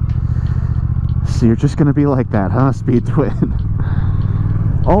 So you're just gonna be like that, huh, Speed Twin?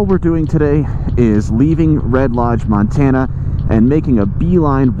 All we're doing today is leaving Red Lodge, Montana, and making a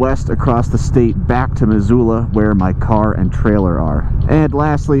beeline west across the state back to Missoula, where my car and trailer are. And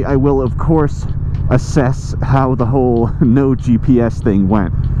lastly, I will of course assess how the whole no GPS thing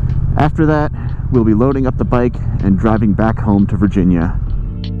went. After that, we'll be loading up the bike and driving back home to Virginia.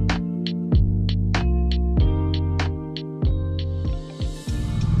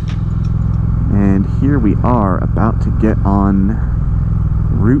 And here we are about to get on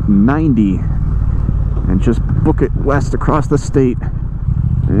Route 90 and just book it west across the state.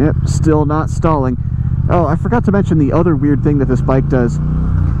 Yep, still not stalling. Oh, I forgot to mention the other weird thing that this bike does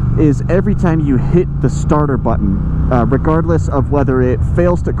is every time you hit the starter button, regardless of whether it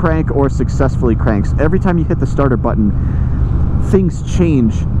fails to crank or successfully cranks, every time you hit the starter button, things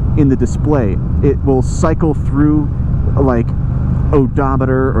change in the display. It will cycle through like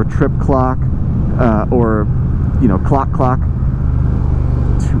odometer or trip clock, or, you know, clock.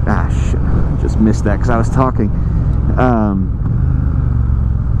 Shit, I just missed that because I was talking.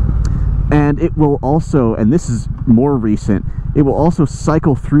 And it will also, and this is more recent, it will also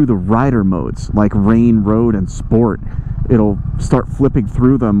cycle through the rider modes like rain, road, and sport. It'll start flipping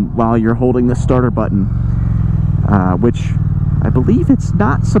through them while you're holding the starter button, which I believe it's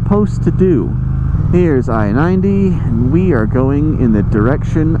not supposed to do. Here's I-90, and we are going in the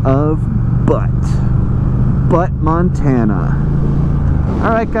direction of Butte, Montana.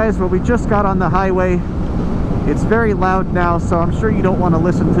 Alright guys, well, we just got on the highway. It's very loud now, so I'm sure you don't want to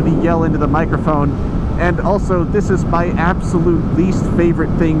listen to me yell into the microphone. And also, this is my absolute least favorite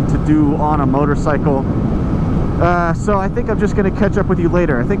thing to do on a motorcycle. So I think I'm just going to catch up with you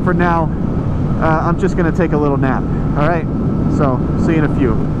later. I think for now, I'm just going to take a little nap. Alright, so see you in a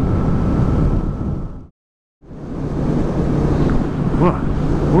few.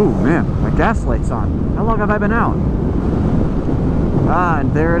 Whoa, man, my gas light's on. How long have I been out? Ah,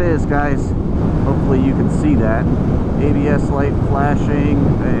 and there it is, guys. Hopefully you can see that. ABS light flashing,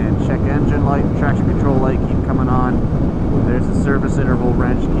 and check engine light, traction control light keep coming on. There's the service interval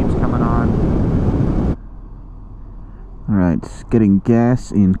wrench keeps coming on. Alright, getting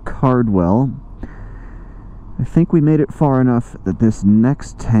gas in Cardwell. I think we made it far enough that this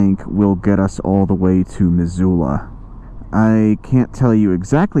next tank will get us all the way to Missoula. I can't tell you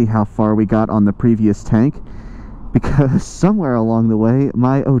exactly how far we got on the previous tank, because somewhere along the way,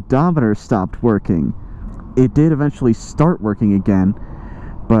 my odometer stopped working. It did eventually start working again,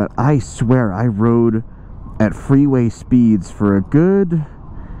 but I swear I rode at freeway speeds for a good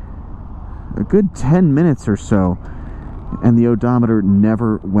 10 minutes or so, and the odometer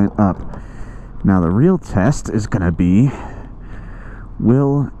never went up. Now the real test is gonna be,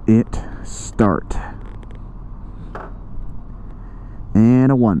 will it start?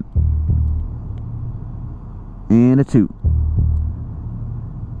 And a 1. And a 2.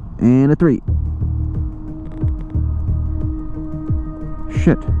 And a 3.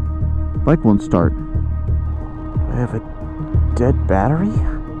 Shit. Bike won't start. I have a dead battery?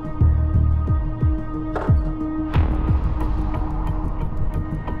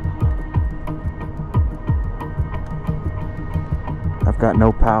 I've got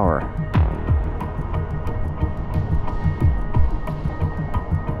no power.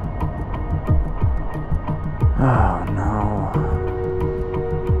 Oh no.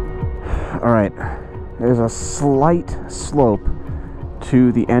 Alright, there's a slight slope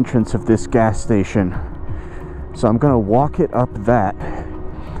to the entrance of this gas station. So I'm gonna walk it up that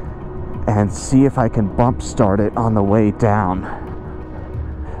and see if I can bump start it on the way down.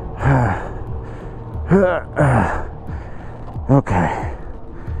 Okay.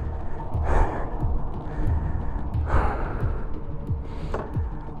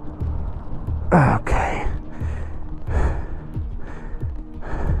 Okay.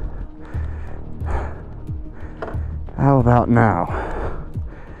 How about now?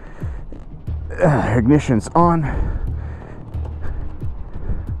 Ignition's on.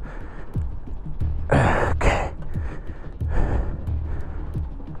 Okay.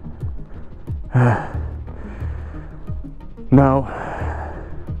 No.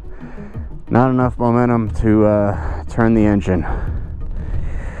 Not enough momentum to turn the engine.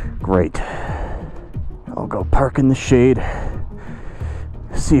 Great. I'll go park in the shade.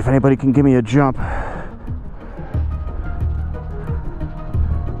 See if anybody can give me a jump.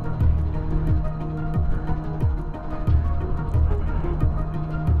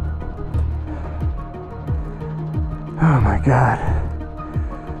 Oh my God.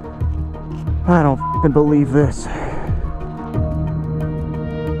 I don't f***ing believe this.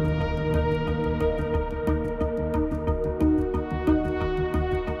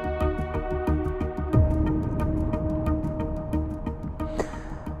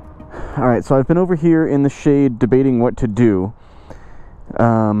 All right, so I've been over here in the shade debating what to do.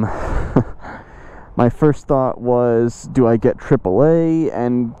 My first thought was, do I get AAA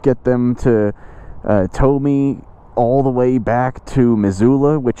and get them to tow me all the way back to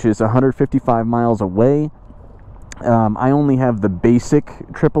Missoula, which is 155 miles away? I only have the basic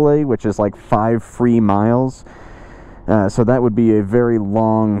AAA, which is like 5 free miles. So that would be a very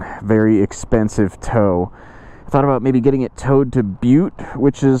long, very expensive tow. I thought about maybe getting it towed to Butte,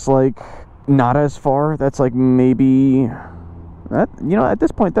 which is like not as far. That's like maybe, that, you know, at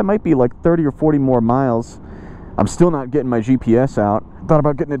this point that might be like 30 or 40 more miles. I'm still not getting my GPS out. Thought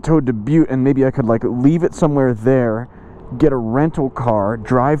about getting it towed to Butte, and maybe I could like leave it somewhere there, get a rental car,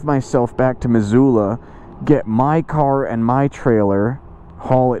 drive myself back to Missoula, get my car and my trailer,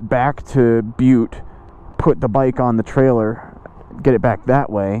 haul it back to Butte, put the bike on the trailer, get it back that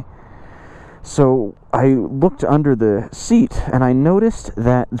way. So I looked under the seat and I noticed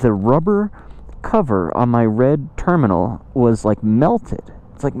that the rubber cover on my red terminal was like melted.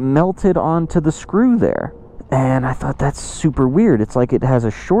 It's like melted onto the screw there. And I thought, that's super weird. It's like it has a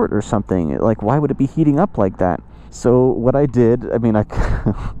short or something. Like, why would it be heating up like that? So what I did, I mean, I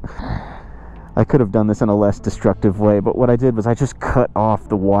could have done this in a less destructive way, but what I did was I just cut off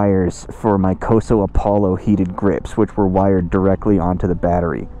the wires for my Coso Apollo heated grips, which were wired directly onto the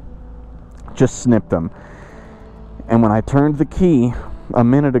battery. Just snipped them. And when I turned the key a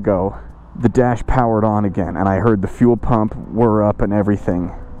minute ago, the dash powered on again, and I heard the fuel pump whir up and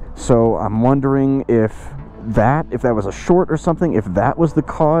everything. So I'm wondering if that was a short or something, if that was the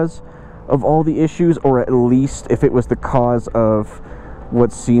cause of all the issues, or at least if it was the cause of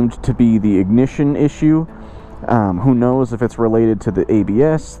what seemed to be the ignition issue. Who knows if it's related to the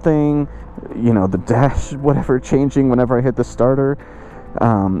ABS thing, you know, the dash, whatever, changing whenever I hit the starter.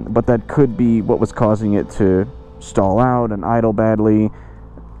 But that could be what was causing it to stall out and idle badly.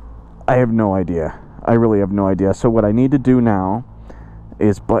 I have no idea. I really have no idea. So what I need to do now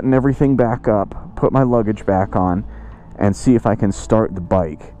is button everything back up, put my luggage back on, and see if I can start the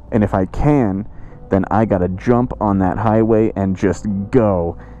bike. And if I can, then I gotta jump on that highway and just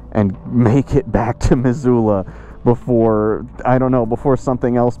go and make it back to Missoula before, I don't know, before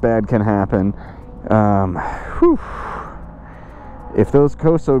something else bad can happen. Whew. If those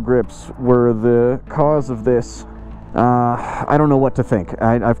Coso grips were the cause of this, I don't know what to think.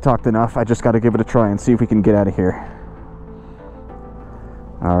 I've talked enough. I just got to give it a try and see if we can get out of here.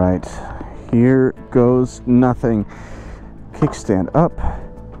 All right, here goes nothing. Kickstand up.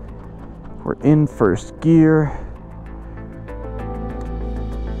 We're in first gear.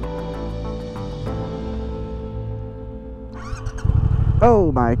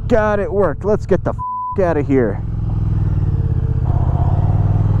 Oh my God, it worked. Let's get the f*** out of here.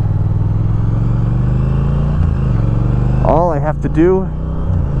 All I have to do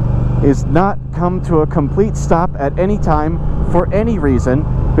is not come to a complete stop at any time for any reason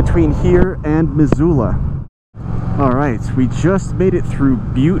between here and Missoula. All right, we just made it through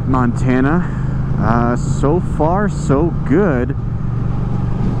Butte, Montana. So far, so good.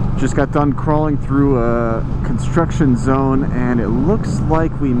 Just got done crawling through a construction zone, and it looks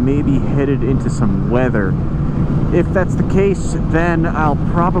like we may be headed into some weather. If that's the case, then I'll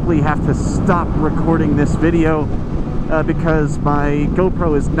probably have to stop recording this video because my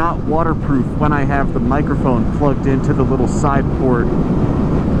GoPro is not waterproof when I have the microphone plugged into the little side port.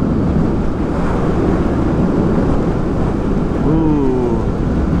 Ooh.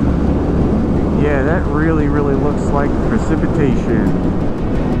 Yeah, that really looks like precipitation.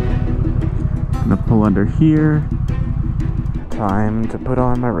 I'm gonna pull under here. Time to put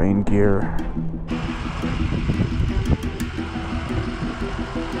on my rain gear.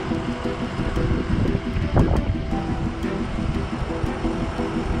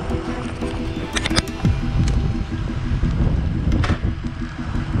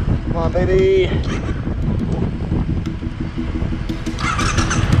 Come on, baby.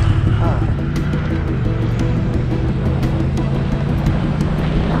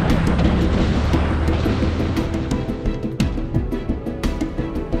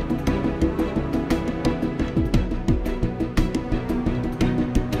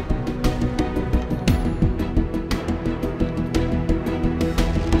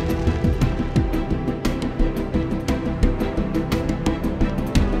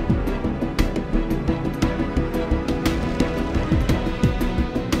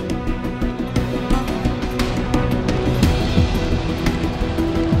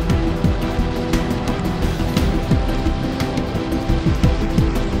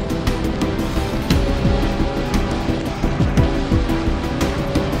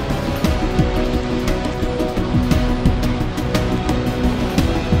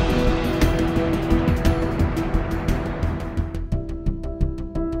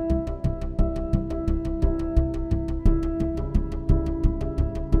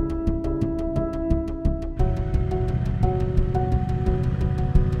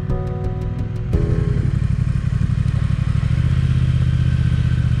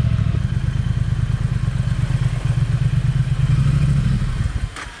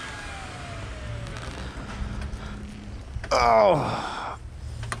 Oh.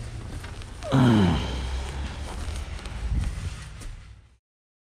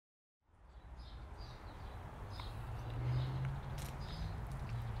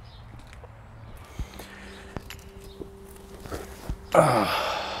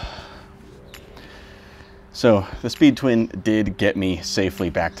 So the Speed Twin did get me safely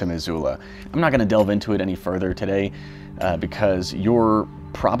back to Missoula. I'm not going to delve into it any further today because you're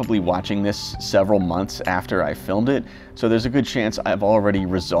probably watching this several months after I filmed it, so there's a good chance I've already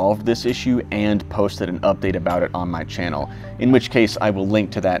resolved this issue and posted an update about it on my channel, in which case I will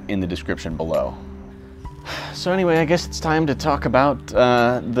link to that in the description below. So anyway, I guess it's time to talk about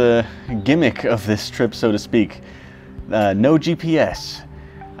the gimmick of this trip, so to speak. No GPS.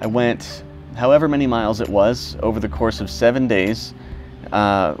 I went however many miles it was over the course of 7 days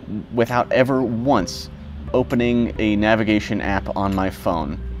without ever once opening a navigation app on my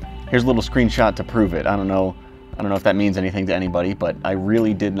phone. Here's a little screenshot to prove it. I don't know if that means anything to anybody, but I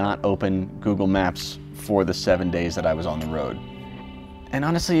really did not open Google Maps for the 7 days that I was on the road. And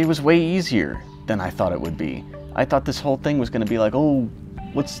honestly, it was way easier than I thought it would be. I thought this whole thing was going to be like, oh,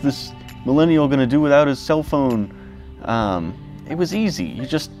 what's this millennial going to do without his cell phone? It was easy. You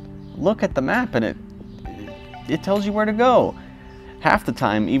just look at the map and it tells you where to go. Half the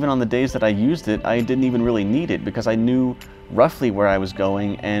time, even on the days that I used it, I didn't even really need it because I knew roughly where I was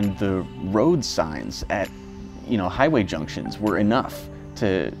going, and the road signs at, highway junctions were enough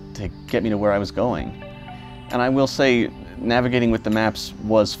to get me to where I was going. And I will say, navigating with the maps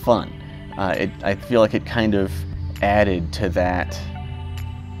was fun. I feel like it kind of added to that,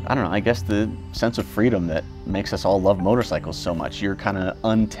 I don't know, I guess the sense of freedom that makes us all love motorcycles so much. You're kind of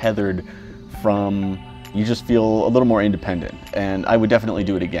untethered from, you just feel a little more independent, and I would definitely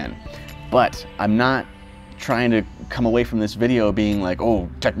do it again. But I'm not trying to come away from this video being like, oh,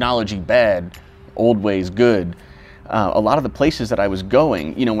 technology bad, old ways good. A lot of the places that I was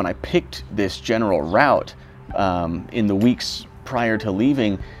going, when I picked this general route in the weeks prior to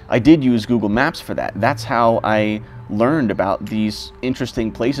leaving, I did use Google Maps for that. That's how I learned about these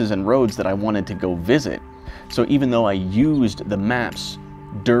interesting places and roads that I wanted to go visit. So even though I used the maps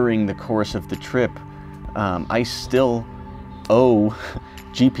during the course of the trip, I still owe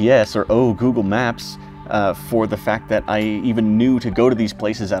GPS or owe Google Maps for the fact that I even knew to go to these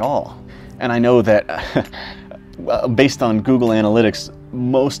places at all. And I know that based on Google Analytics,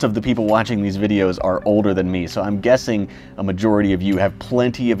 most of the people watching these videos are older than me, so I'm guessing a majority of you have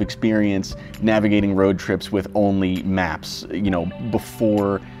plenty of experience navigating road trips with only maps,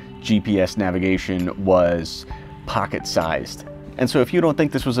 before GPS navigation was pocket-sized. And so if you don't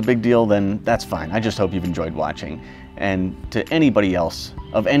think this was a big deal, then that's fine. I just hope you've enjoyed watching. And to anybody else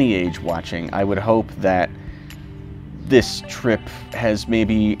of any age watching, I would hope that this trip has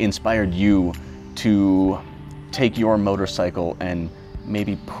maybe inspired you to take your motorcycle and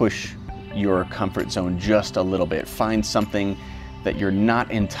maybe push your comfort zone just a little bit. Find something that you're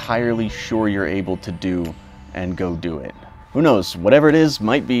not entirely sure you're able to do and go do it. Who knows, whatever it is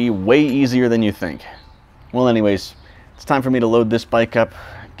might be way easier than you think. Well, anyways, it's time for me to load this bike up,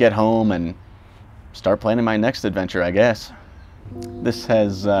 get home, and start planning my next adventure, I guess. This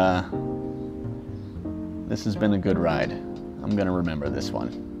has been a good ride. I'm gonna remember this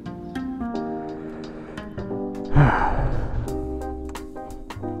one.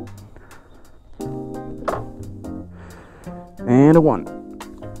 And a 1.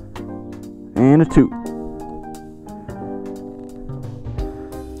 And a 2.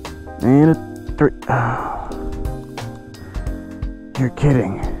 And a 3. Oh. You're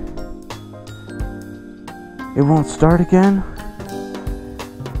kidding. It won't start again?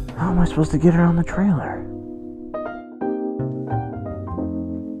 How am I supposed to get it on the trailer?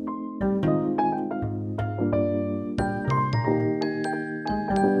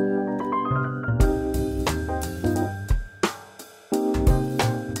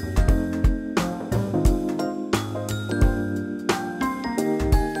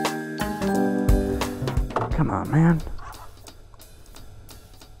 Come on, man.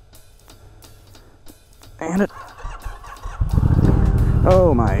 And it.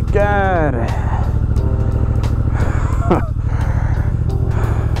 Oh my God.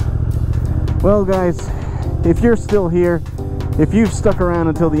 Well, guys, if you're still here, if you've stuck around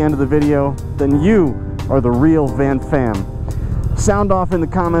until the end of the video, then you are the real Van Famm. Sound off in the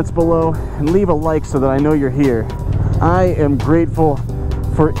comments below and leave a like so that I know you're here. I am grateful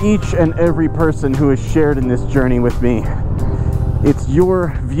for each and every person who has shared in this journey with me. It's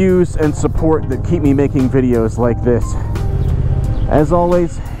your views and support that keep me making videos like this. As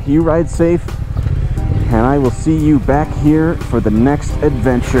always, you ride safe, and I will see you back here for the next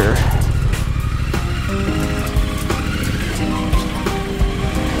adventure.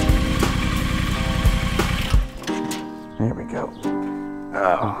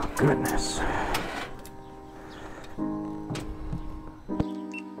 Oh, goodness. For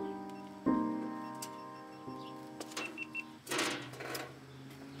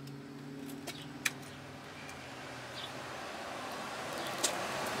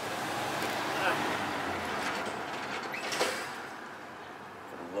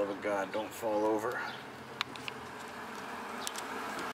the love of God, don't fall over.